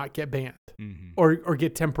and not get banned or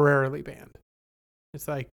get temporarily banned. It's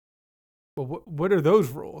like, well, what are those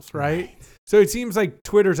rules, right? So it seems like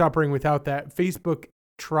Twitter's operating without that. Facebook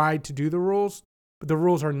tried to do the rules, but the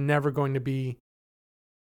rules are never going to be,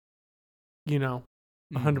 you know,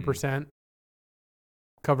 100%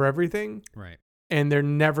 cover everything. Right. And they're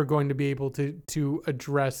never going to be able to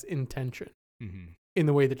address intention in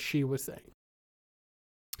the way that she was saying.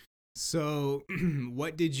 So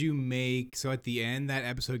what did you make? So at the end, that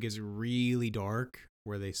episode gets really dark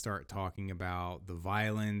where they start talking about the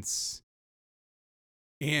violence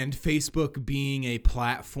and Facebook being a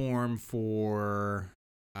platform for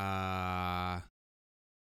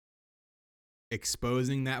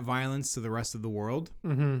exposing that violence to the rest of the world.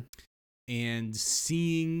 Mm-hmm. And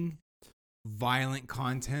seeing violent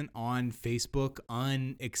content on Facebook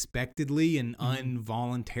unexpectedly and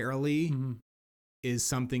involuntarily is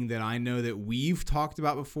something that I know that we've talked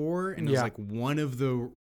about before. And it was like one of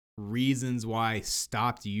the reasons why I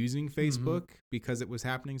stopped using Facebook because it was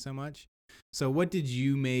happening so much. So what did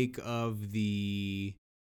you make of the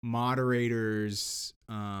moderators?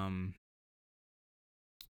 Or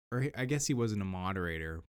I guess he wasn't a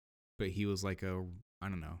moderator, but he was like I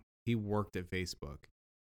don't know. He worked at Facebook.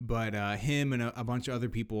 But him and a bunch of other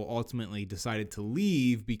people ultimately decided to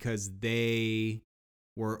leave because they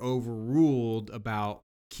were overruled about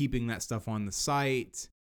keeping that stuff on the site.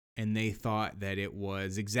 And they thought that it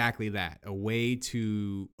was exactly that, a way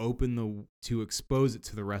to to expose it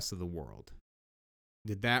to the rest of the world.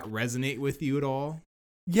 Did that resonate with you at all?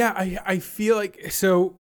 Yeah, I feel like,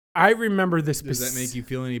 so I remember this. Does that make you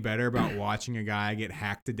feel any better about watching a guy get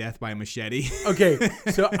hacked to death by a machete? Okay,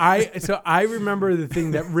 so I remember the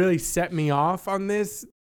thing that really set me off on this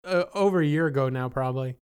over a year ago now,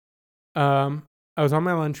 probably. I was on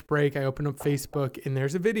my lunch break. I opened up Facebook, and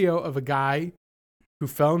there's a video of a guy who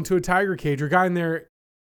fell into a tiger cage or got in there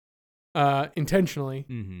intentionally.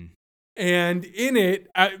 Mm-hmm. And in it,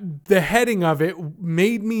 the heading of it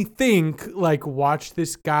made me think, like, watch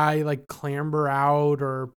this guy, like, clamber out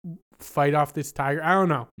or fight off this tiger. I don't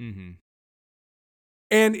know. Mm-hmm.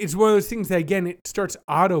 And it's one of those things that, again, it starts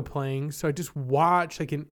auto-playing. So I just watch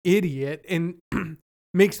like an idiot, and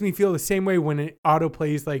makes me feel the same way when it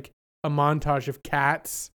auto-plays, like, a montage of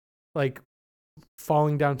cats, like,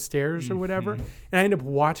 falling downstairs or whatever. And I end up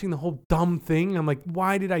watching the whole dumb thing. I'm like,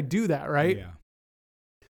 why did I do that, right? Yeah.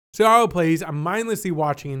 So auto plays, I'm mindlessly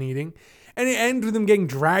watching and eating, and it ends with him getting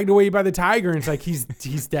dragged away by the tiger, and it's like he's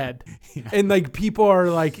dead. Yeah. And like people are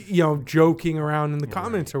like, joking around in the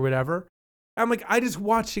comments or whatever. I'm like, I just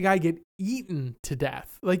watched a guy get eaten to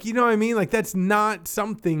death. Like, you know what I mean? Like, that's not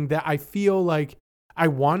something that I feel like I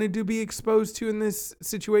wanted to be exposed to in this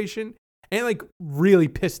situation. And it, like, really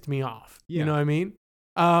pissed me off. Yeah. You know what I mean?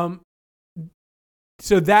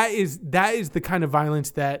 So that is the kind of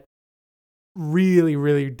violence that really,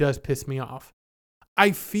 really does piss me off.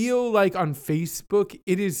 I feel like on Facebook,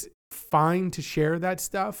 it is fine to share that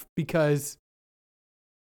stuff because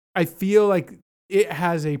I feel like it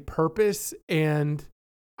has a purpose, and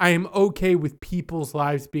I am okay with people's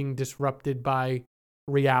lives being disrupted by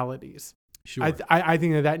realities. Sure. I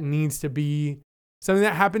think that needs to be something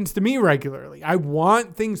that happens to me regularly. I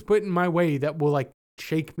want things put in my way that will, like,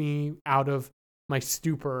 shake me out of my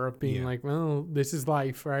stupor of being like, well, this is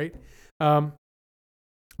life, right?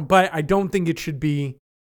 But I don't think it should be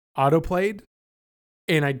autoplayed,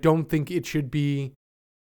 and I don't think it should be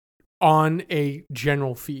on a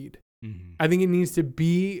general feed. Mm-hmm. I think it needs to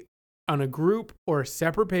be on a group or a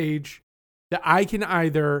separate page that I can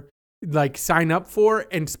either, like, sign up for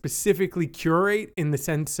and specifically curate in the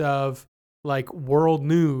sense of, like, world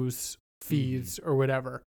news feeds or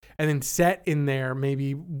whatever, and then set in there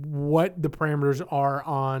maybe what the parameters are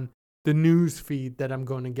on the news feed that I'm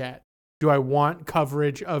going to get. Do I want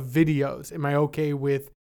coverage of videos? Am I okay with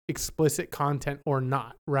explicit content or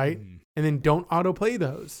not? Right. Mm-hmm. And then don't autoplay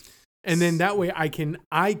those. And then that way I can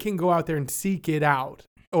go out there and seek it out,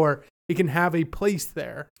 or it can have a place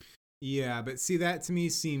there. Yeah. But see, that to me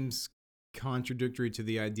seems contradictory to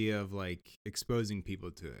the idea of, like, exposing people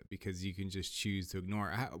to it, because you can just choose to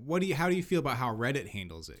ignore it. How do you feel about how Reddit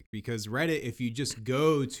handles it? Because Reddit, if you just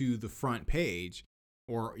go to the front page,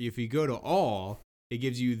 or if you go to all, it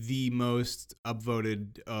gives you the most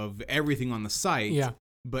upvoted of everything on the site. Yeah.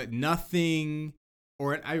 But nothing,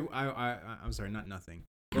 or I'm sorry, not nothing,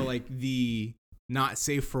 or like the not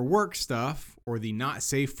safe for work stuff or the not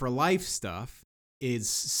safe for life stuff is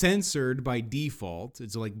censored by default.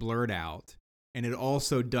 It's, like, blurred out. And it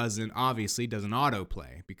also doesn't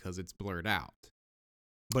autoplay because it's blurred out.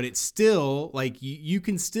 But it's still, like, you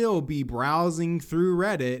can still be browsing through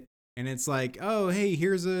Reddit, and it's like, oh, hey,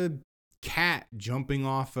 here's a cat jumping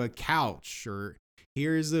off a couch, or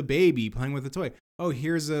here's a baby playing with a toy. Oh,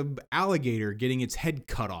 here's a alligator getting its head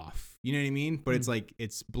cut off. You know what I mean? But it's like,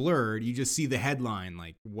 it's blurred. You just see the headline,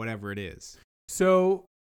 like, whatever it is. So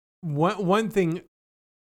one thing,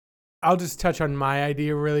 I'll just touch on my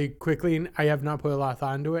idea really quickly, and I have not put a lot of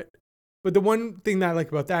thought into it. But the one thing that I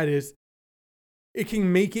like about that is it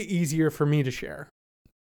can make it easier for me to share.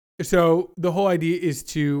 So the whole idea is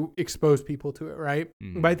to expose people to it, right?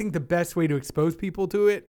 Mm-hmm. But I think the best way to expose people to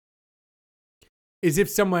it is if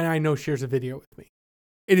someone I know shares a video with me.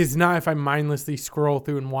 It is not if I mindlessly scroll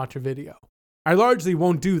through and watch a video. I largely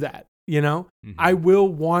won't do that, Mm-hmm. I will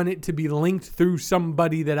want it to be linked through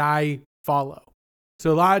somebody that I follow.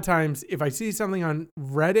 So a lot of times, if I see something on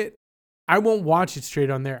Reddit, I won't watch it straight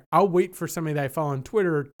on there. I'll wait for somebody that I follow on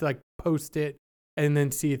Twitter to, like, post it and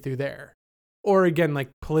then see it through there. Or again, like,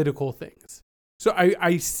 political things. So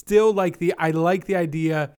I still like the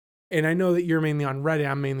idea, and I know that you're mainly on Reddit,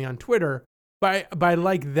 I'm mainly on Twitter, but I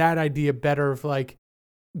like that idea better of, like,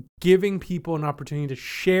 giving people an opportunity to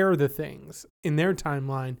share the things in their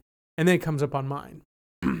timeline, and then it comes up on mine.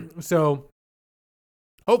 So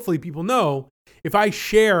hopefully people know if I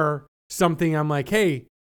share something, I'm like, hey,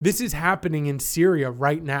 this is happening in Syria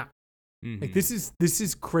right now. Mm-hmm. Like, this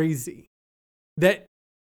is crazy. That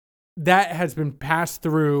has been passed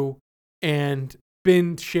through and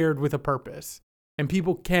been shared with a purpose. And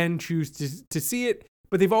people can choose to see it,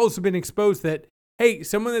 but they've also been exposed that, hey,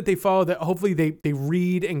 someone that they follow that hopefully they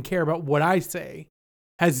read and care about what I say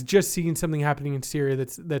has just seen something happening in Syria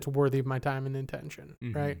that's worthy of my time and attention,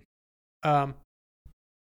 mm-hmm. right?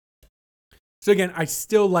 So again, I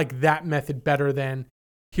still like that method better than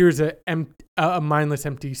here's a mindless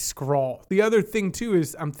empty scroll. The other thing too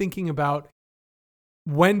is I'm thinking about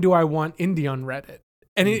when do I want Indy on Reddit?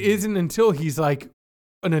 And it isn't until he's like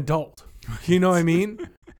an adult. You know what I mean?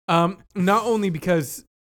 Not only because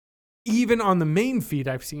even on the main feed,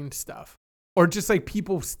 I've seen stuff, or just like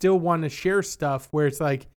people still want to share stuff where it's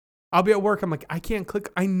like, I'll be at work. I'm like, I can't click.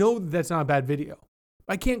 I know that's not a bad video.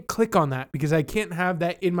 I can't click on that because I can't have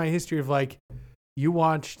that in my history of like, you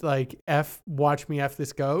watched like watch me F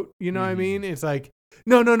this goat. You know what I mean? It's like,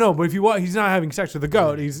 no. But if you watch, he's not having sex with the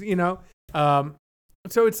goat. He's, you know,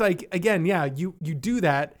 so it's like, again, yeah, you do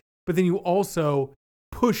that, but then you also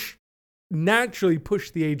naturally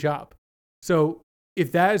push the age up. So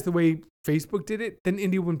if that is the way Facebook did it, then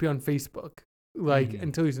Indy wouldn't be on Facebook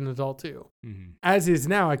until he's an adult too. As is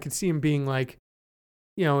now, I could see him being like,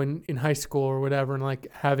 you know, in high school or whatever, and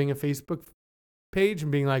like having a Facebook page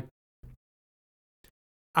and being like,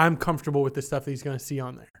 I'm comfortable with the stuff that he's going to see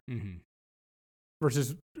on there.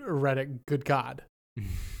 Versus Reddit, good God.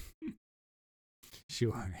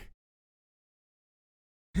 Sure.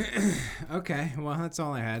 Okay, well, that's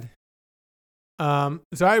all I had.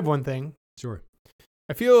 So I have one thing. Sure.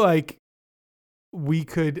 I feel like we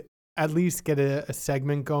could at least get a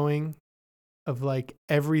segment going of like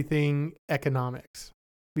everything economics,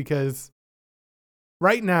 because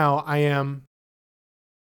right now I am,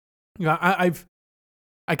 you know,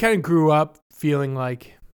 I kind of grew up feeling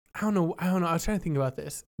like, I don't know. I was trying to think about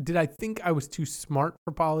this. Did I think I was too smart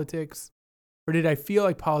for politics, or did I feel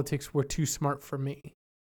like politics were too smart for me?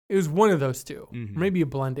 It was one of those two, maybe a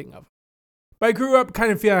blending of them. But I grew up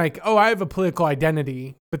kind of feeling like, oh, I have a political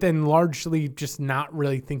identity, but then largely just not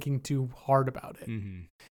really thinking too hard about it.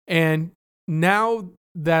 And now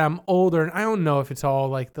that I'm older, and I don't know if it's all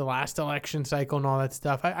like the last election cycle and all that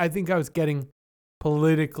stuff, I think I was getting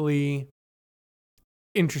politically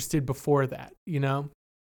interested before that, you know?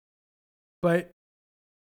 But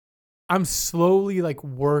I'm slowly like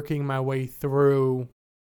working my way through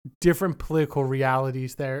different political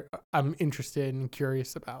realities that I'm interested and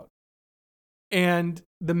curious about. And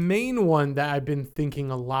the main one that I've been thinking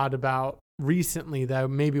a lot about recently that I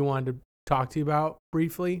maybe wanted to talk to you about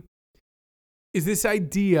briefly is this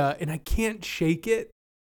idea, and I can't shake it.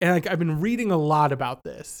 And like I've been reading a lot about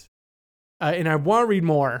this, and I want to read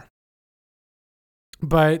more,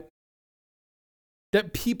 but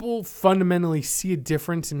that people fundamentally see a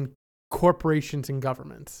difference in corporations and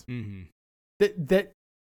governments. That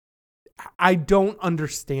I don't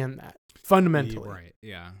understand that fundamentally. Right.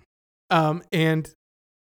 Yeah. And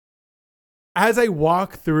as I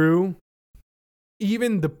walk through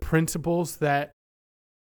even the principles that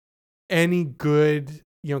any good,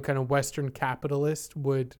 you know, kind of Western capitalist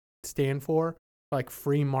would stand for, like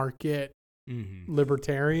free market,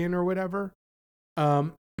 libertarian or whatever,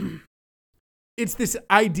 it's this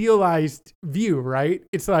idealized view, right?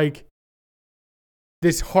 It's like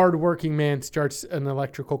this hardworking man starts an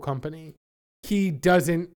electrical company. He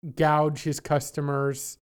doesn't gouge his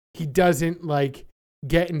customers. He doesn't like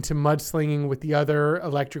get into mudslinging with the other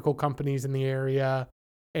electrical companies in the area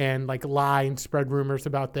and like lie and spread rumors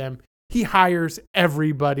about them. He hires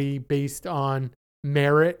everybody based on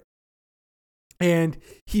merit, and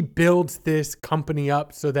he builds this company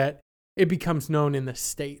up so that it becomes known in the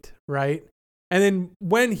state, right? And then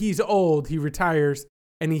when he's old, he retires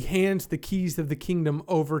and he hands the keys of the kingdom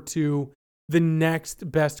over to the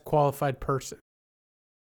next best qualified person.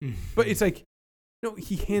 But it's like, no,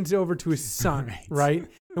 he hands it over to his son, right?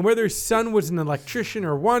 And whether his son was an electrician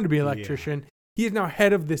or wanted to be an electrician, he is now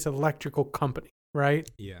head of this electrical company, right?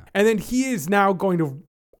 Yeah. And then he is now going to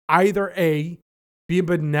either be a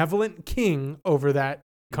benevolent king over that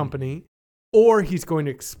company, or he's going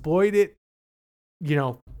to exploit it, you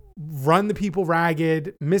know, run the people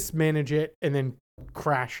ragged, mismanage it, and then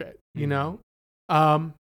crash it, you know?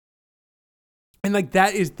 And like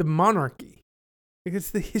that is the monarchy. Like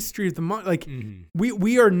it's the history of the like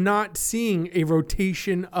we are not seeing a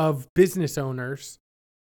rotation of business owners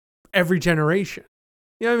every generation.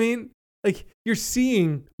 You know what I mean? Like you're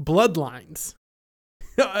seeing bloodlines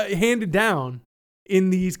handed down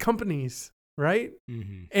in these companies, right?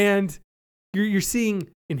 And you're seeing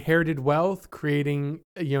inherited wealth creating,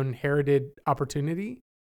 you know, inherited opportunity.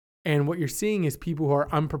 And what you're seeing is people who are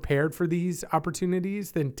unprepared for these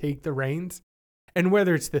opportunities then take the reins. And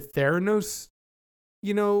whether it's the Theranos,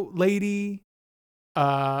 you know, lady,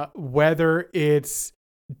 whether it's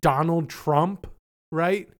Donald Trump,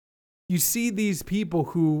 right? You see these people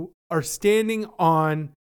who are standing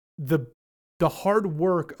on the hard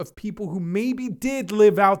work of people who maybe did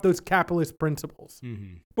live out those capitalist principles.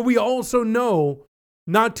 But we also know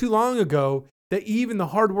not too long ago that even the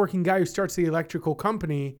hardworking guy who starts the electrical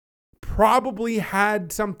company probably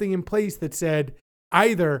had something in place that said,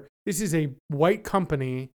 either this is a white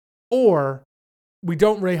company or we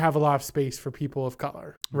don't really have a lot of space for people of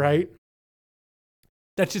color, right?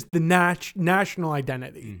 That's just the national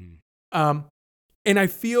identity. And I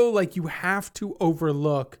feel like you have to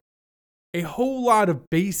overlook a whole lot of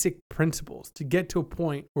basic principles to get to a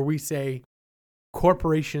point where we say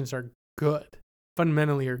corporations are good,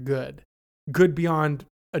 fundamentally are good beyond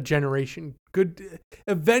a generation. Good.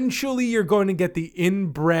 Eventually, you're going to get the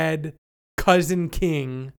inbred cousin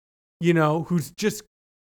king, who's just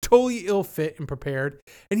totally ill fit and prepared,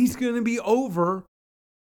 and he's going to be over,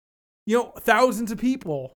 thousands of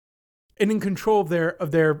people and in control of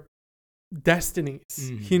their destinies,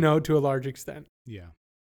 to a large extent. Yeah.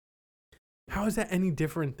 How is that any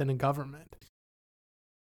different than a government?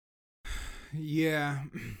 Yeah.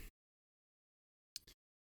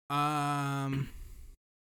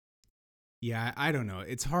 Yeah, I don't know.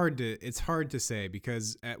 It's hard to say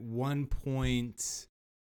because at one point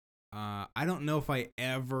I don't know if I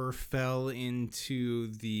ever fell into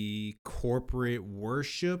the corporate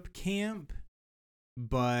worship camp,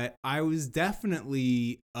 but I was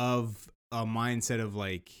definitely of a mindset of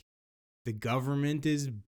like the government is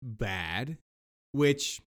bad,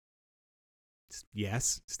 which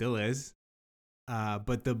yes, still is.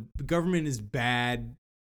 But the government is bad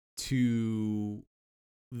to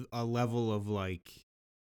a level of like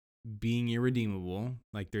being irredeemable.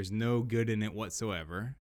 Like there's no good in it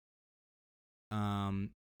whatsoever.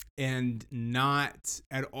 And not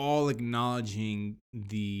at all acknowledging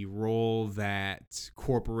the role that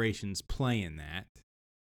corporations play in that.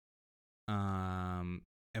 And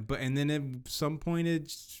then at some point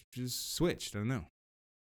it just switched. I don't know.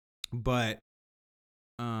 But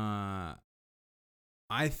I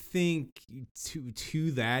think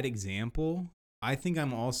to that example, I think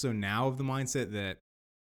I'm also now of the mindset that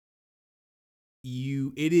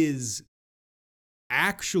it is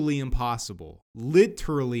actually impossible,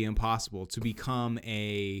 literally impossible to become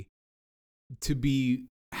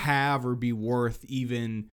have or be worth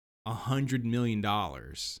even $100 million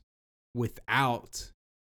without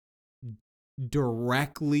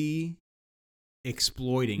directly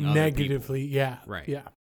exploiting other negatively people. Yeah, right, yeah.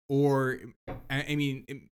 Or I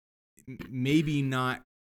mean, maybe not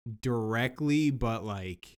directly, but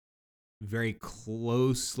like very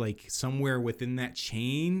close, like somewhere within that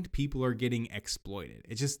chain, people are getting exploited.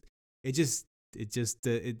 That's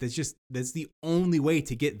the only way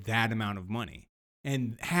to get that amount of money.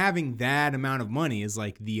 And having that amount of money is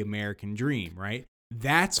like the American dream, right?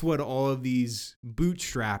 That's what all of these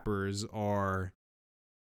bootstrappers are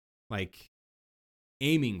like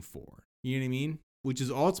aiming for. You know what I mean? Which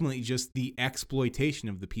is ultimately just the exploitation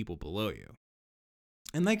of the people below you.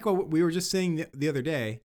 And like what we were just saying the other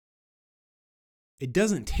day, it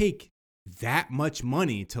doesn't take that much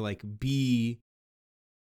money to like be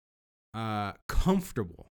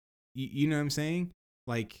comfortable. You know what I'm saying?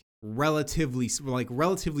 Like relatively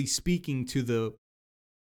speaking to the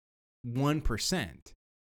 1%.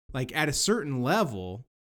 Like at a certain level,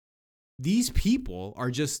 these people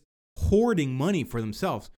are just hoarding money for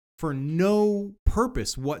themselves for no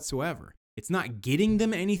purpose whatsoever. It's not getting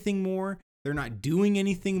them anything more. They're not doing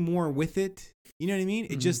anything more with it. You know what I mean?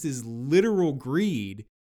 It just is literal greed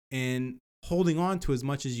and holding on to as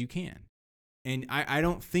much as you can. And I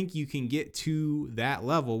don't think you can get to that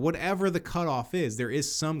level. Whatever the cutoff is, there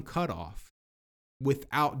is some cutoff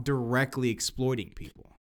without directly exploiting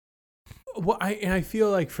people. Well, I feel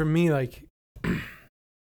like for me, like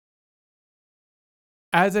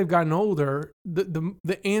as I've gotten older,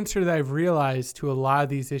 the answer that I've realized to a lot of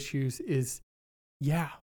these issues is, yeah,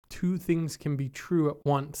 two things can be true at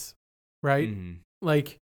once, right? Mm-hmm.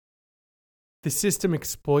 Like the system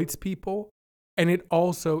exploits people, and it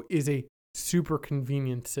also is a super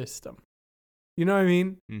convenient system. You know what I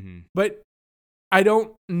mean? Mm-hmm. But I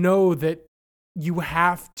don't know that you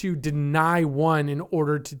have to deny one in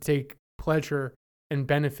order to take pleasure and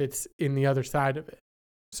benefits in the other side of it.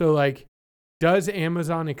 So like, does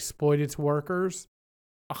Amazon exploit its workers?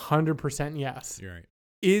 100% yes. You're right.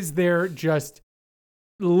 Is there just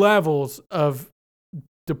levels of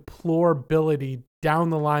deplorability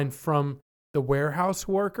down the line from the warehouse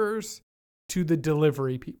workers to the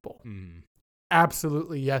delivery people?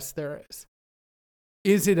 Absolutely, yes, there is.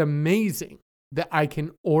 Is it amazing that I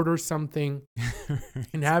can order something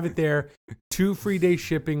and have it there 2 free day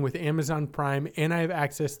shipping with Amazon Prime, and I have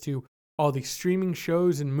access to all these streaming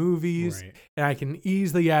shows and movies, right, and I can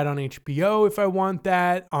easily add on HBO if I want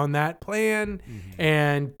that on that plan,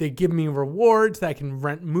 and they give me rewards that I can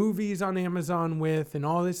rent movies on Amazon with and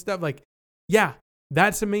all this stuff. Like, yeah,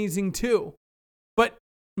 that's amazing too. But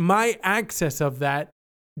my access of that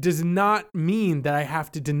does not mean that I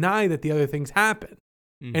have to deny that the other things happen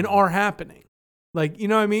Mhm. and are happening. Like, you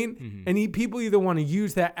know what I mean? Mhm. And people either want to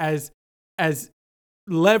use that as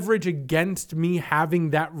leverage against me having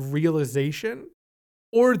that realization,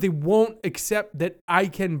 or they won't accept that I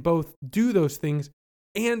can both do those things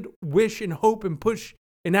and wish and hope and push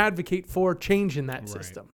and advocate for change in that Right.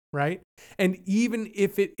 system, right? And even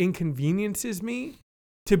if it inconveniences me,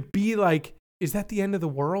 to be like, is that the end of the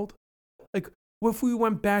world? Like, what if we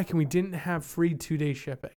went back and we didn't have free 2-day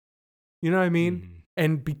shipping? You know what I mean? Mhm.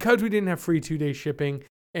 And because we didn't have free 2-day shipping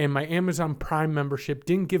and my Amazon Prime membership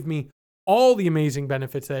didn't give me all the amazing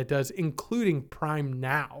benefits that it does, including Prime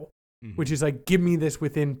Now, Mhm. which is like, give me this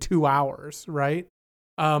within 2 hours, right?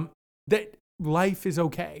 That life is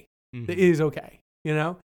okay. Mhm. It is okay, you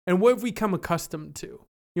know? And what have we become accustomed to?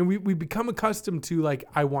 You know, we become accustomed to like,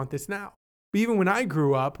 I want this now. But even when I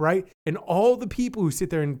grew up, right? And all the people who sit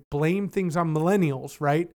there and blame things on millennials,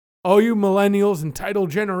 right? Oh, you millennials,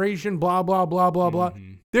 entitled generation, blah, blah, blah, blah, blah.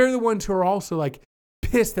 Mhm. They're the ones who are also like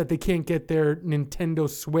pissed that they can't get their Nintendo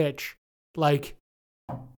Switch like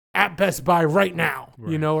at Best Buy right now, you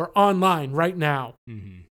Right. know, or online right now.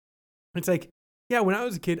 Mhm. It's like, yeah, when I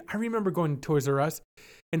was a kid, I remember going to Toys R Us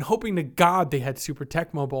and hoping to God they had Super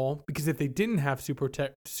Tecmo Bowl, because if they didn't have Super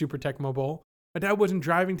Tecmo Bowl, my dad wasn't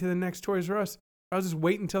driving to the next Toys R Us. I was just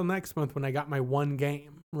waiting until next month when I got my one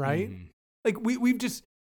game, right? Mhm. Like we've just,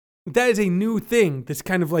 that is a new thing. This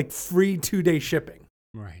kind of like free 2-day shipping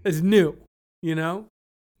Right. is new, you know?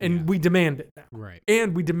 And Yeah. we demand it now. Right.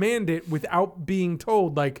 And we demand it without being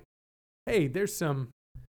told like, hey,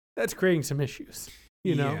 that's creating some issues,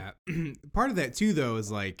 you know? Yeah. Part of that too, though, is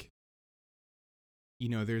like,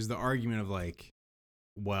 there's the argument of like,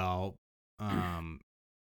 well,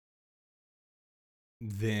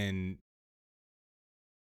 then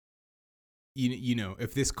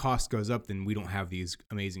if this cost goes up, then we don't have these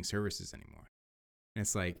amazing services anymore. And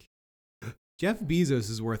it's like, Jeff Bezos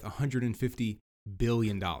is worth $150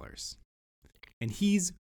 billion, and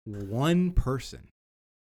he's one person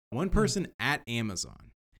at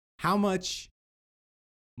Amazon. How much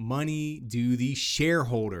money do these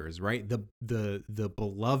shareholders, right? The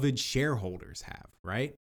beloved shareholders have,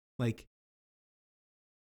 right? Like,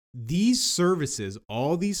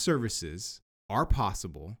 all these services are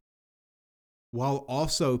possible while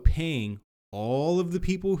also paying all of the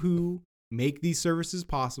people who make these services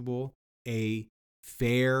possible a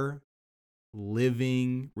fair,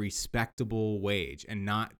 living, respectable wage, and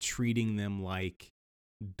not treating them like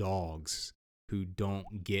dogs who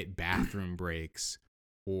don't get bathroom breaks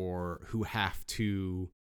or who have to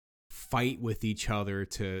fight with each other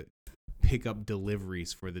to pick up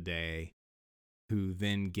deliveries for the day, who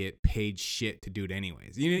then get paid shit to do it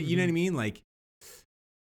anyways. You know what I mean? Like,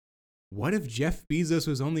 what if Jeff Bezos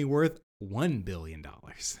was only worth $1 billion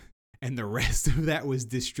and the rest of that was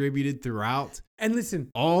distributed throughout And listen,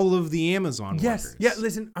 all of the Amazon workers? yeah,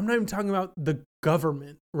 listen, I'm not even talking about the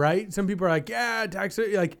government, right? Some people are like, yeah, tax,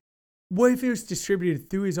 like, what if it was distributed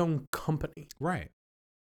through his own company? Right.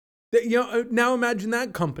 Now imagine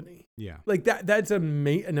that company. Yeah. Like that's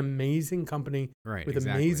an amazing company Right. with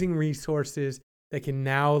exactly. amazing resources that can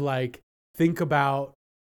now like think about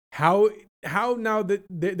how now that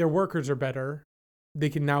their workers are better, they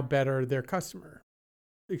can now better their customer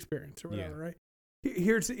experience or whatever, right?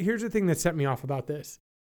 Here's the thing that set me off about this.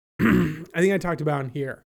 I think I talked about in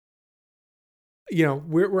here. You know,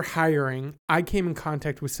 we're hiring. I came in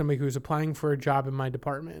contact with somebody who was applying for a job in my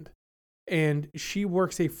department, and she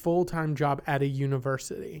works a full-time job at a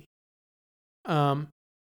university.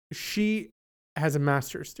 She has a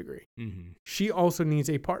master's degree. Mm-hmm. She also needs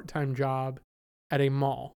a part-time job at a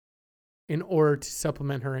mall in order to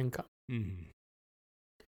supplement her income. Mm-hmm.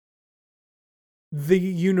 The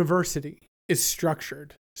university is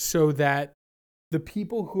structured so that the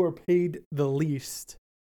people who are paid the least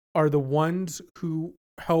are the ones who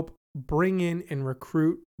help bring in and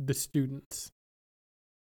recruit the students.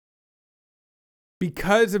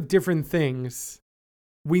 Because of different things,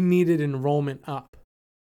 we needed enrollment up.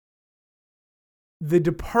 The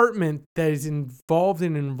department that is involved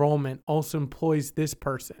in enrollment also employs this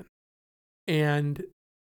person. And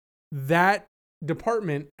that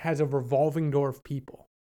department has a revolving door of people.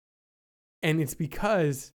 And it's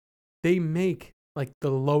because they make like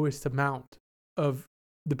the lowest amount of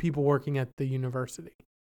the people working at the university.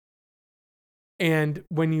 And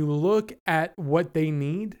when you look at what they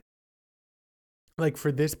need, like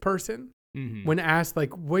for this person, Mm-hmm. when asked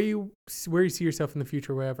like where you see yourself in the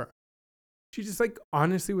future, wherever, she just like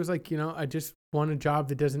honestly was like, I just want a job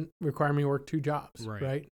that doesn't require me to work 2 jobs.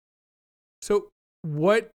 Right? So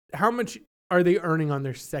how much are they earning on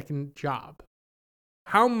their second job?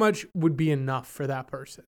 how much would be enough for that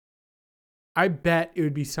person? I bet it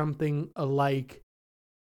would be something like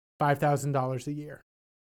 $5,000 a year.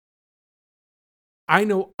 I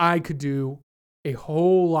know I could do a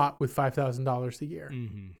whole lot with $5,000 a year.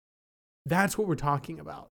 Mm-hmm. That's what we're talking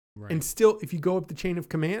about. Right. And still, if you go up the chain of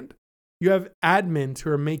command, you have admins who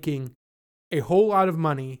are making a whole lot of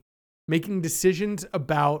money, making decisions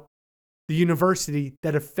about the university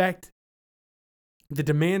that affect the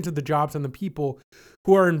demands of the jobs on the people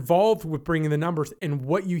who are involved with bringing the numbers. And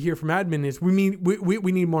what you hear from admin is, we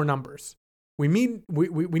need more numbers. We need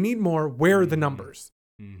more. Where are the numbers?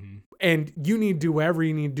 Mm-hmm. And you need to do whatever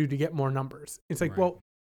you need to do to get more numbers. It's like, well,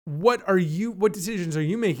 what decisions are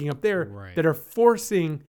you making up there that are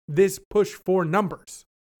forcing this push for numbers,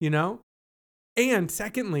 you know? And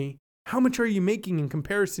secondly, how much are you making in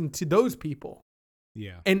comparison to those people?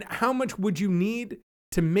 Yeah. And how much would you need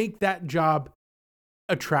to make that job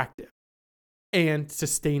attractive and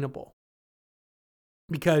sustainable?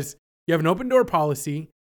 Because you have an open door policy.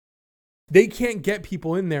 They can't get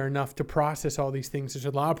people in there enough to process all these things. There's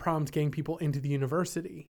a lot of problems getting people into the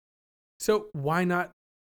university. So why not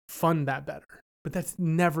fund that better? But that's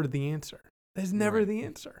never the answer. That's never the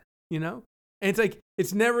answer, you know? And it's like,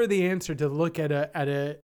 it's never the answer to look at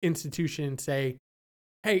a institution and say,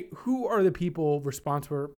 hey, who are the people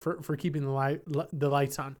responsible for keeping the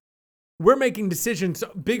lights on? We're making decisions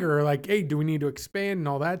bigger, like, hey, do we need to expand and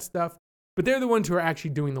all that stuff? But they're the ones who are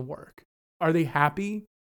actually doing the work. Are they happy?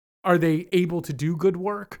 Are they able to do good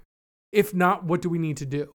work? If not, what do we need to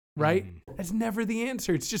do? Right? That's never the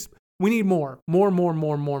answer. It's just, we need more.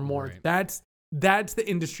 Right. That's the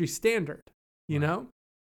industry standard, you know?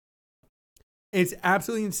 It's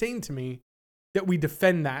absolutely insane to me that we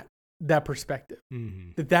defend that perspective,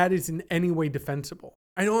 that is in any way defensible.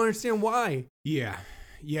 I don't understand why. Yeah,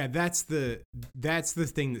 that's the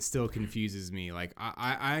thing that still confuses me. Like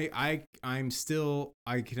I'm still,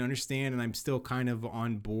 I can understand, and I'm still kind of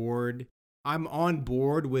on board. I'm on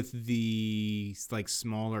board with the like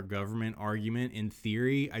smaller government argument in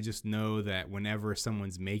theory. I just know that whenever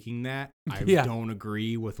someone's making that, I don't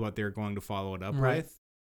agree with what they're going to follow it up with.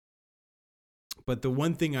 But the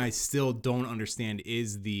one thing I still don't understand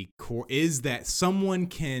is the core is that someone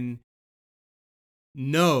can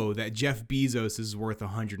know that Jeff Bezos is worth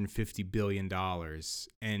 $150 billion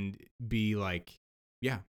and be like,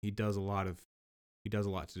 yeah, he does a lot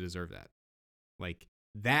to deserve that. Like,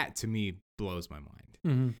 that to me blows my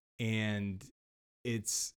mind. And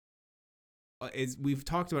it's we've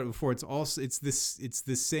talked about it before. It's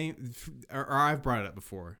the same, or I've brought it up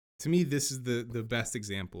before. To me, this is the best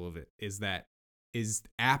example of it, is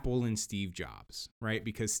Apple and Steve Jobs, right?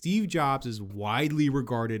 Because Steve Jobs is widely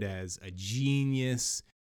regarded as a genius,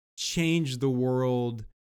 change the world,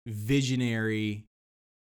 visionary.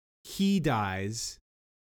 He dies.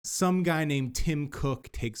 Some guy named Tim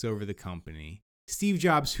Cook takes over the company. Steve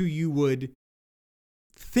Jobs, who you would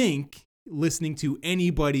think, listening to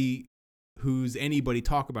anybody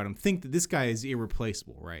talk about him, think that this guy is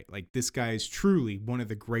irreplaceable, right? Like, this guy is truly one of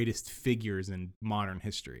the greatest figures in modern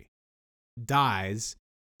history. Dies,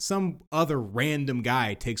 some other random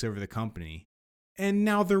guy takes over the company, and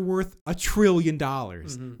now they're worth $1 trillion.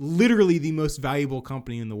 Literally the most valuable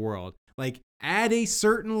company in the world. Like, at a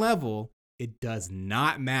certain level, it does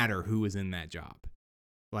not matter who is in that job.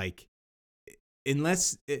 Like,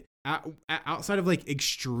 unless outside of like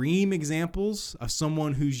extreme examples of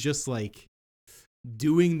someone who's just like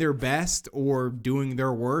doing their best or doing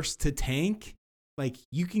their worst to tank, like,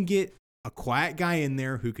 you can get a quiet guy in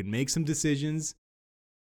there who can make some decisions.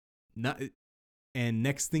 And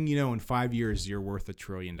next thing you know, in 5 years, you're worth $1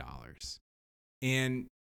 trillion. And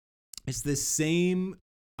it's the same.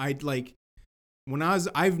 I've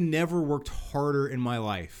never worked harder in my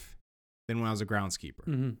life than when I was a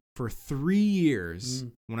groundskeeper. For 3 years,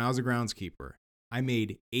 when I was a groundskeeper, I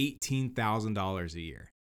made $18,000 a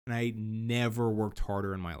year. And I never worked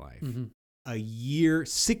harder in my life. A year,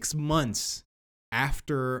 6 months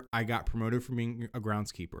after I got promoted from being a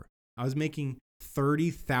groundskeeper, I was making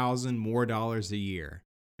 $30,000 more a year,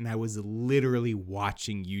 and I was literally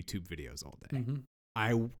watching YouTube videos all day.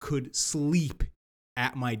 I could sleep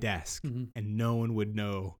at my desk, and no one would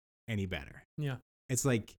know any better. Yeah, it's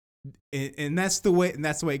like, and that's the way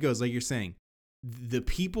it goes. Like you're saying, the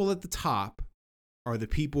people at the top are the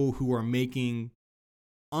people who are making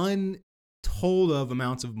untold of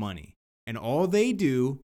amounts of money, and all they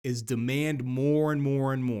do is demand more and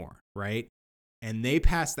more and more, right? And they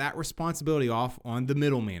pass that responsibility off on the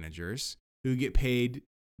middle managers, who get paid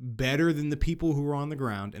better than the people who are on the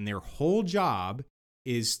ground, and their whole job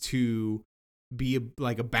is to be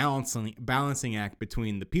like a balancing act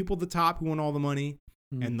between the people at the top who want all the money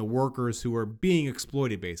and the workers who are being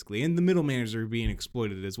exploited, basically, and the middle managers are being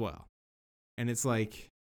exploited as well. And it's like,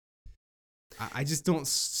 I just don't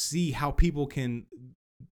see how people can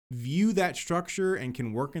view that structure and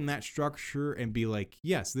can work in that structure and be like,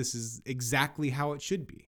 yes, this is exactly how it should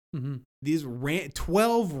be. Mm-hmm. These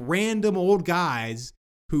 12 random old guys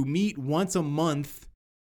who meet once a month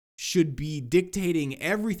should be dictating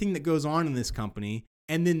everything that goes on in this company,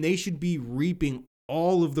 and then they should be reaping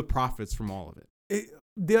all of the profits from all of it.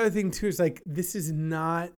 The other thing too is like, this isn't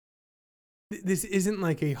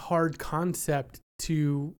like a hard concept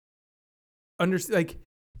to understand. Like,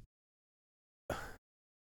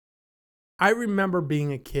 I remember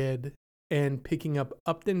being a kid and picking up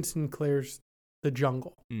Upton Sinclair's The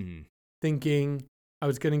Jungle, thinking I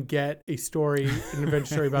was going to get an adventure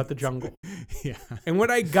story about the jungle. Yeah. And what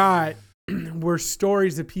I got were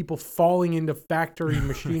stories of people falling into factory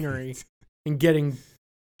machinery and getting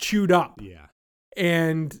chewed up. Yeah.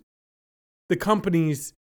 And the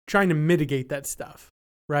companies trying to mitigate that stuff,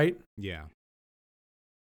 right? Yeah.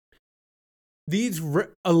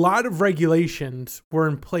 A lot of regulations were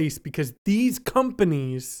in place because these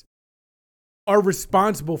companies are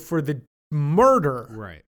responsible for the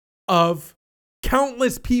murder of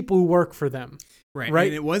countless people who work for them. Right. Right.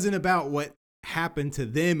 And it wasn't about what happened to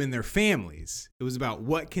them and their families. It was about,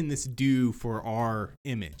 what can this do for our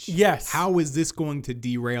image? Yes. How is this going to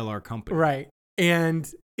derail our company? Right. And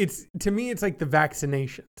to me, it's like the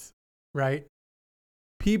vaccinations, right?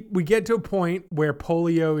 We get to a point where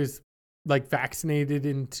polio is like vaccinated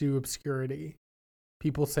into obscurity.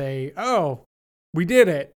 People say, oh, we did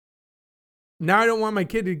it. Now I don't want my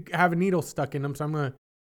kid to have a needle stuck in them, so I'm going to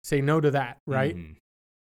say no to that, right? Mm-hmm.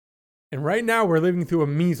 And right now we're living through a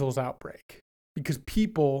measles outbreak because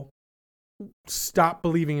people stop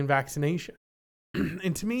believing in vaccination.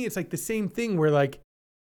 And to me, it's like the same thing where like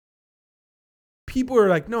people are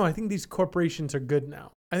like, no, I think these corporations are good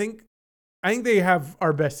now. I think they have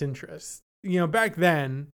our best interests. You know, back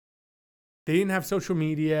then, they didn't have social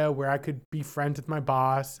media where I could be friends with my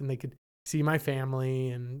boss and they could see my family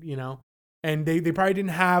and, you know, and they probably didn't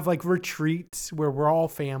have like retreats where we're all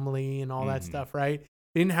family and all that stuff, right?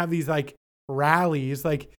 They didn't have these like rallies.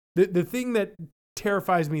 Like the thing that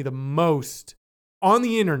terrifies me the most on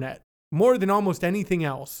the internet, more than almost anything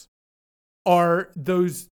else, are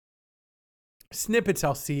those snippets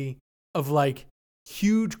I'll see of like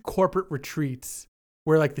huge corporate retreats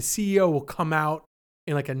where like the CEO will come out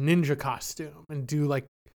in like a ninja costume and do like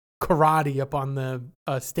karate up on the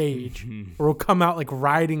stage, or will come out like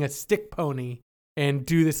riding a stick pony and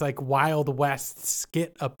do this like Wild West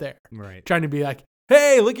skit up there, right? Trying to be like,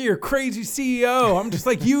 hey, look at your crazy CEO. I'm just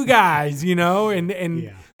like you guys, you know,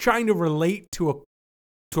 and trying to relate to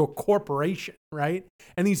a corporation, right?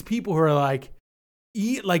 And these people who are like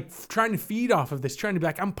trying to feed off of this, trying to be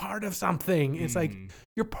like, I'm part of something. It's like,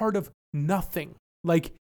 you're part of nothing.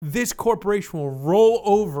 Like, this corporation will roll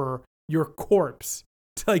over your corpse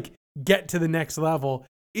to like get to the next level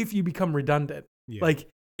if you become redundant. Yeah. Like,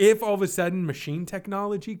 if all of a sudden machine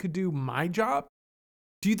technology could do my job,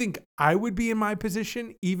 do you think I would be in my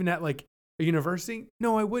position even at like a university?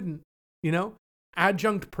 No, I wouldn't. You know,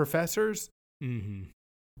 adjunct professors,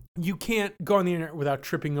 you can't go on the internet without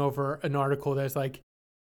tripping over an article that's like,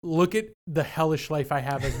 look at the hellish life I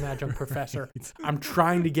have as an adjunct professor. I'm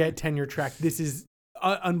trying to get tenure track. This is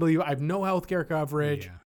unbelievable. I have no healthcare coverage.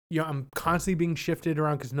 Yeah. You know, I'm constantly being shifted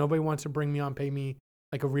around because nobody wants to bring me on, pay me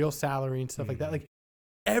like a real salary and stuff like that. Like,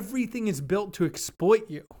 everything is built to exploit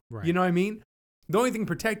you. Right. You know what I mean? The only thing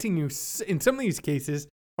protecting you in some of these cases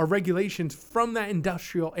are regulations from that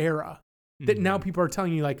industrial era that now people are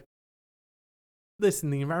telling you like, listen,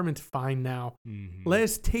 the environment's fine now.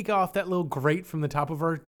 Let's take off that little grate from the top of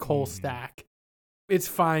our coal stack. It's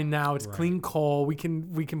fine now. It's clean coal. We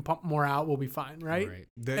can pump more out. We'll be fine, right?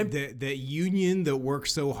 The union that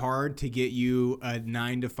works so hard to get you a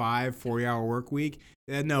 9 to 5, 40-hour work week.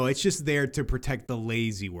 No, it's just there to protect the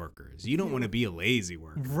lazy workers. You don't want to be a lazy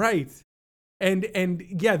worker, right? And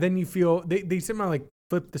yeah, then you feel they somehow like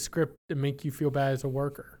flip the script and make you feel bad as a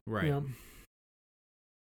worker, right? You know?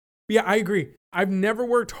 Yeah, I agree. I've never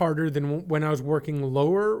worked harder than when I was working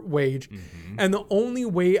lower wage, and the only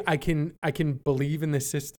way I can believe in the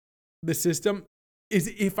system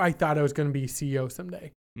is if I thought I was going to be CEO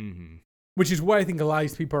someday, which is what I think a lot of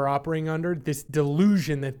these people are operating under, this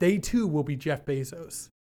delusion that they too will be Jeff Bezos,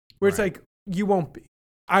 where it's like, you won't be,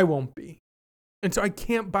 I won't be, and so I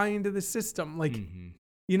can't buy into the system, like.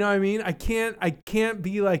 You know what I mean? I can't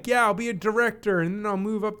be like, yeah, I'll be a director and then I'll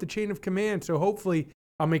move up the chain of command. So hopefully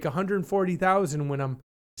I'll make $140,000 when I'm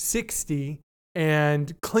 60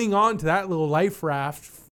 and cling on to that little life raft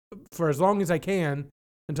for as long as I can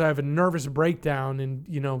until I have a nervous breakdown and,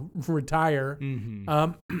 retire.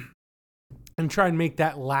 Mm-hmm. And try and make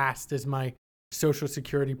that last as my Social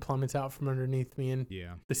Security plummets out from underneath me and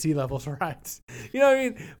the sea levels rise. You know what I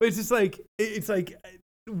mean? But it's just like,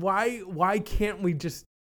 why can't we just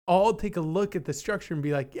all take a look at the structure and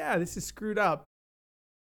be like, yeah, this is screwed up.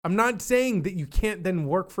 I'm not saying that you can't then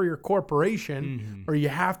work for your corporation or you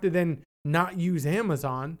have to then not use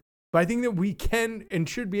Amazon, but I think that we can and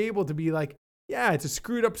should be able to be like, yeah, it's a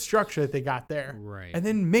screwed up structure that they got there. Right. And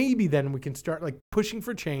then maybe then we can start like pushing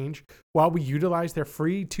for change while we utilize their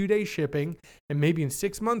free 2-day shipping. And maybe in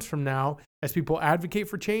 6 months from now, as people advocate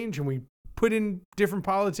for change and we put in different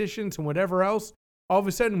politicians and whatever else, all of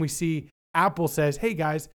a sudden we see Apple says, hey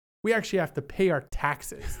guys, we actually have to pay our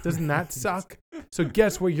taxes. Doesn't that suck? So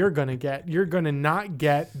guess what you're going to get? You're going to not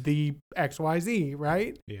get the XYZ,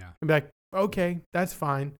 right? Yeah. And be like, okay, that's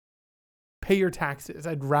fine. Pay your taxes.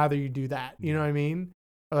 I'd rather you do that. You know what I mean?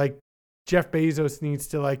 Or like Jeff Bezos needs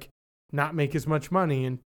to like not make as much money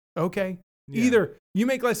and okay. Yeah. Either you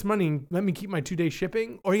make less money and let me keep my 2-day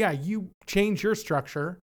shipping, or you change your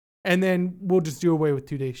structure and then we'll just do away with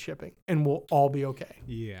 2-day shipping and we'll all be okay.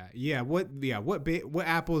 Yeah. What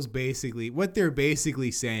Apple is basically, what they're basically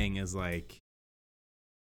saying is like,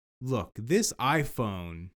 look, this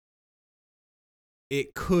iPhone,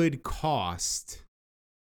 it could cost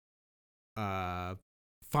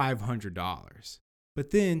 $500,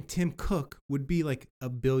 but then Tim Cook would be like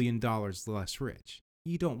 $1 billion less rich.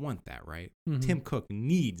 You don't want that, right? Mm-hmm. Tim Cook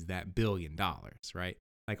needs that $1 billion, right?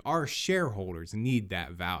 Like our shareholders need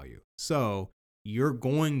that value. So you're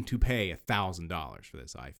going to pay $1,000 for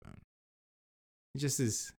this iPhone. It just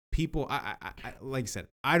is people. I like I said,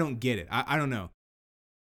 I don't get it. I don't know.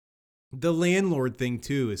 The landlord thing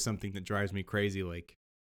too is something that drives me crazy. Like,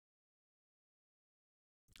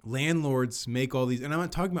 landlords make all these, and I'm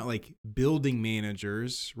not talking about like building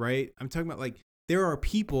managers, right? I'm talking about like there are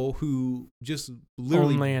people who just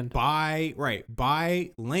literally buy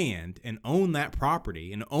land and own that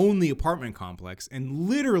property and own the apartment complex, and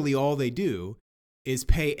literally all they do is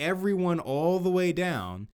pay everyone all the way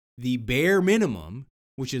down the bare minimum,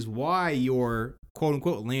 which is why your quote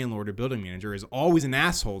unquote landlord or building manager is always an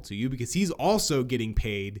asshole to you, because he's also getting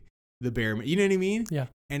paid the bare, you know what I mean? Yeah.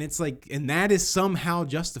 And it's like, and that is somehow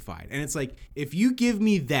justified. And it's like, if you give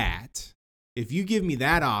me that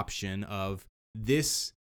option of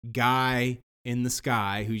this guy in the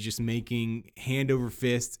sky who's just making hand over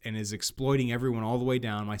fist and is exploiting everyone all the way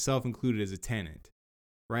down, myself included as a tenant,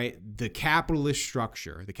 right? The capitalist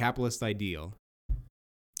structure, the capitalist ideal,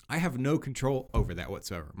 I have no control over that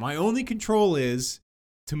whatsoever. My only control is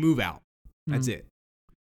to move out. That's it.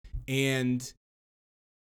 And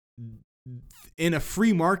in a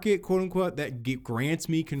free market, quote unquote, that grants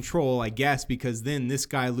me control, I guess, because then this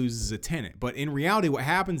guy loses a tenant. But in reality, what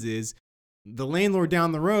happens is the landlord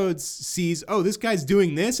down the road sees, oh, this guy's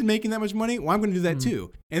doing this and making that much money. Well, I'm going to do that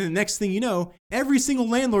too. And the next thing you know, every single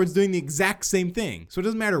landlord's doing the exact same thing. So it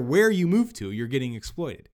doesn't matter where you move to, you're getting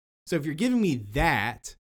exploited. So if you're giving me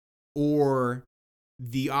that, or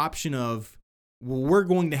the option of, well, we're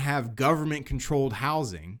going to have government controlled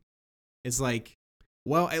housing, it's like,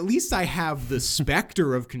 well, at least I have the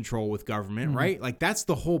specter of control with government, right? Like that's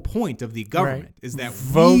the whole point of the government, is that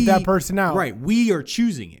vote that person out. Right. We are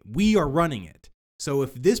choosing it. We are running it. So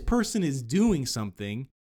if this person is doing something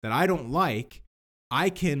that I don't like, I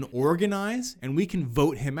can organize and we can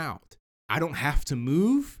vote him out. I don't have to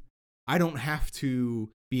move. I don't have to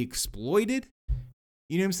be exploited.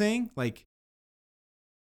 You know what I'm saying? Like,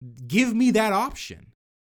 give me that option.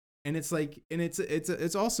 And it's like, and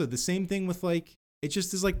it's also the same thing with like, it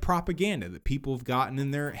just is like propaganda that people have gotten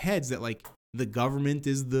in their heads that like the government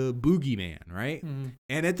is the boogeyman, right?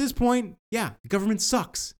 And at this point, yeah, the government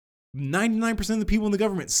sucks. 99% of the people in the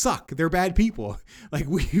government suck. They're bad people. Like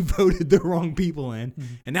we voted the wrong people in,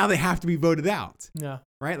 and now they have to be voted out. Yeah.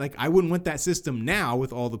 Right? Like I wouldn't want that system now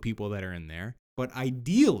with all the people that are in there. But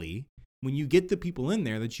ideally, when you get the people in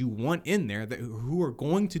there that you want in there that who are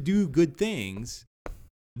going to do good things,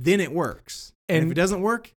 then it works. And if it doesn't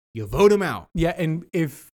work, you vote them out. Yeah, and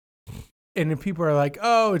if people are like,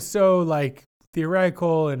 oh, it's so like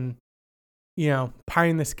theoretical and, you know, pie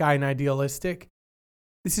in the sky and idealistic,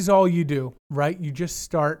 this is all you do, right? You just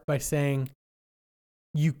start by saying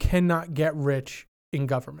you cannot get rich in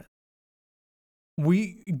government.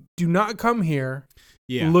 We do not come here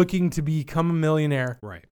looking to become a millionaire.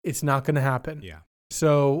 Right. It's not going to happen. Yeah.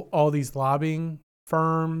 So all these lobbying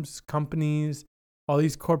firms, companies, all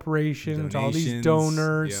these corporations, all these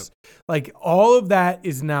donors, like all of that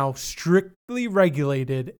is now strictly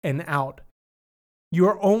regulated and out. You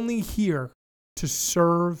are only here to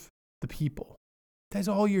serve the people. That's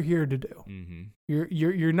all you're here to do. Mm-hmm.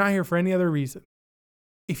 You're not here for any other reason.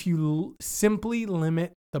 If you simply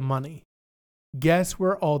limit the money, guess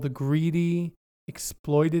where all the greedy,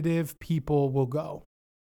 exploitative people will go?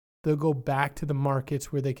 They'll go back to the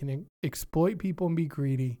markets where they can exploit people and be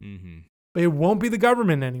greedy. Mm-hmm. But it won't be the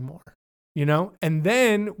government anymore, you know? And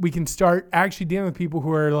then we can start actually dealing with people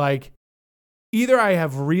who are like, either I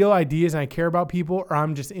have real ideas and I care about people, or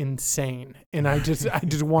I'm just insane and I just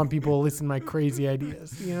want people to listen to my crazy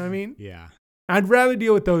ideas. You know what I mean? Yeah. I'd rather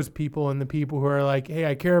deal with those people and the people who are like, hey,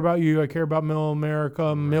 I care about you. I care about middle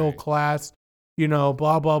America, middle class, you know,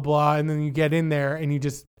 blah, blah, blah. And then you get in there and you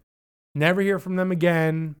just never hear from them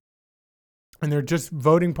again. And they're just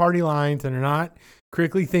voting party lines and they're not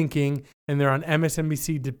critically thinking. And they're on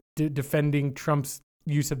MSNBC defending Trump's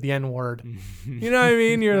use of the N-word. You know what I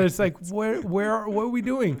mean? You're just like, what are we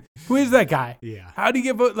doing? Who is that guy? Yeah. How do you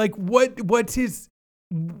get vote? Like, what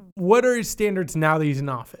are his standards now that he's in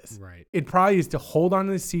office? Right. It probably is to hold on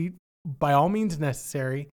to the seat by all means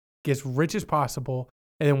necessary, get as rich as possible.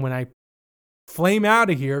 And then when I flame out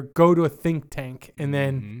of here, go to a think tank and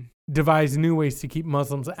then devise new ways to keep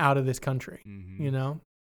Muslims out of this country, you know?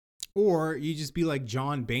 Or you just be like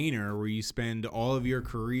John Boehner, where you spend all of your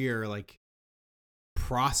career like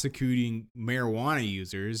prosecuting marijuana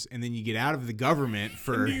users, and then you get out of the government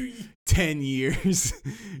for 10 years,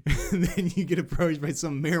 and then you get approached by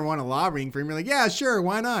some marijuana lobbying firm. You're like, yeah, sure,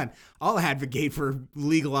 why not? I'll advocate for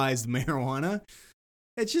legalized marijuana.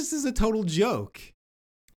 It just is a total joke.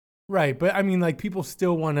 Right, but I mean, like, people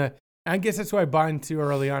still want to, I guess that's what I bought into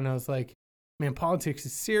early on. I was like, man, politics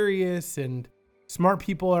is serious, and smart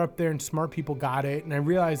people are up there, and smart people got it. And I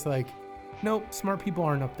realized, like, nope, smart people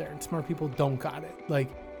aren't up there, and smart people don't got it. Like,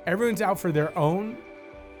 everyone's out for their own,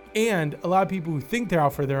 and a lot of people who think they're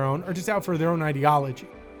out for their own are just out for their own ideology.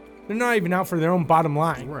 They're not even out for their own bottom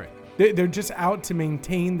line. Right. They're just out to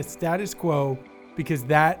maintain the status quo because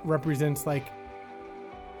that represents, like,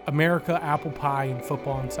 America, apple pie, and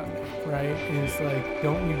football on Sunday, right? And it's like,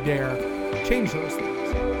 don't you dare change those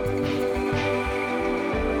things.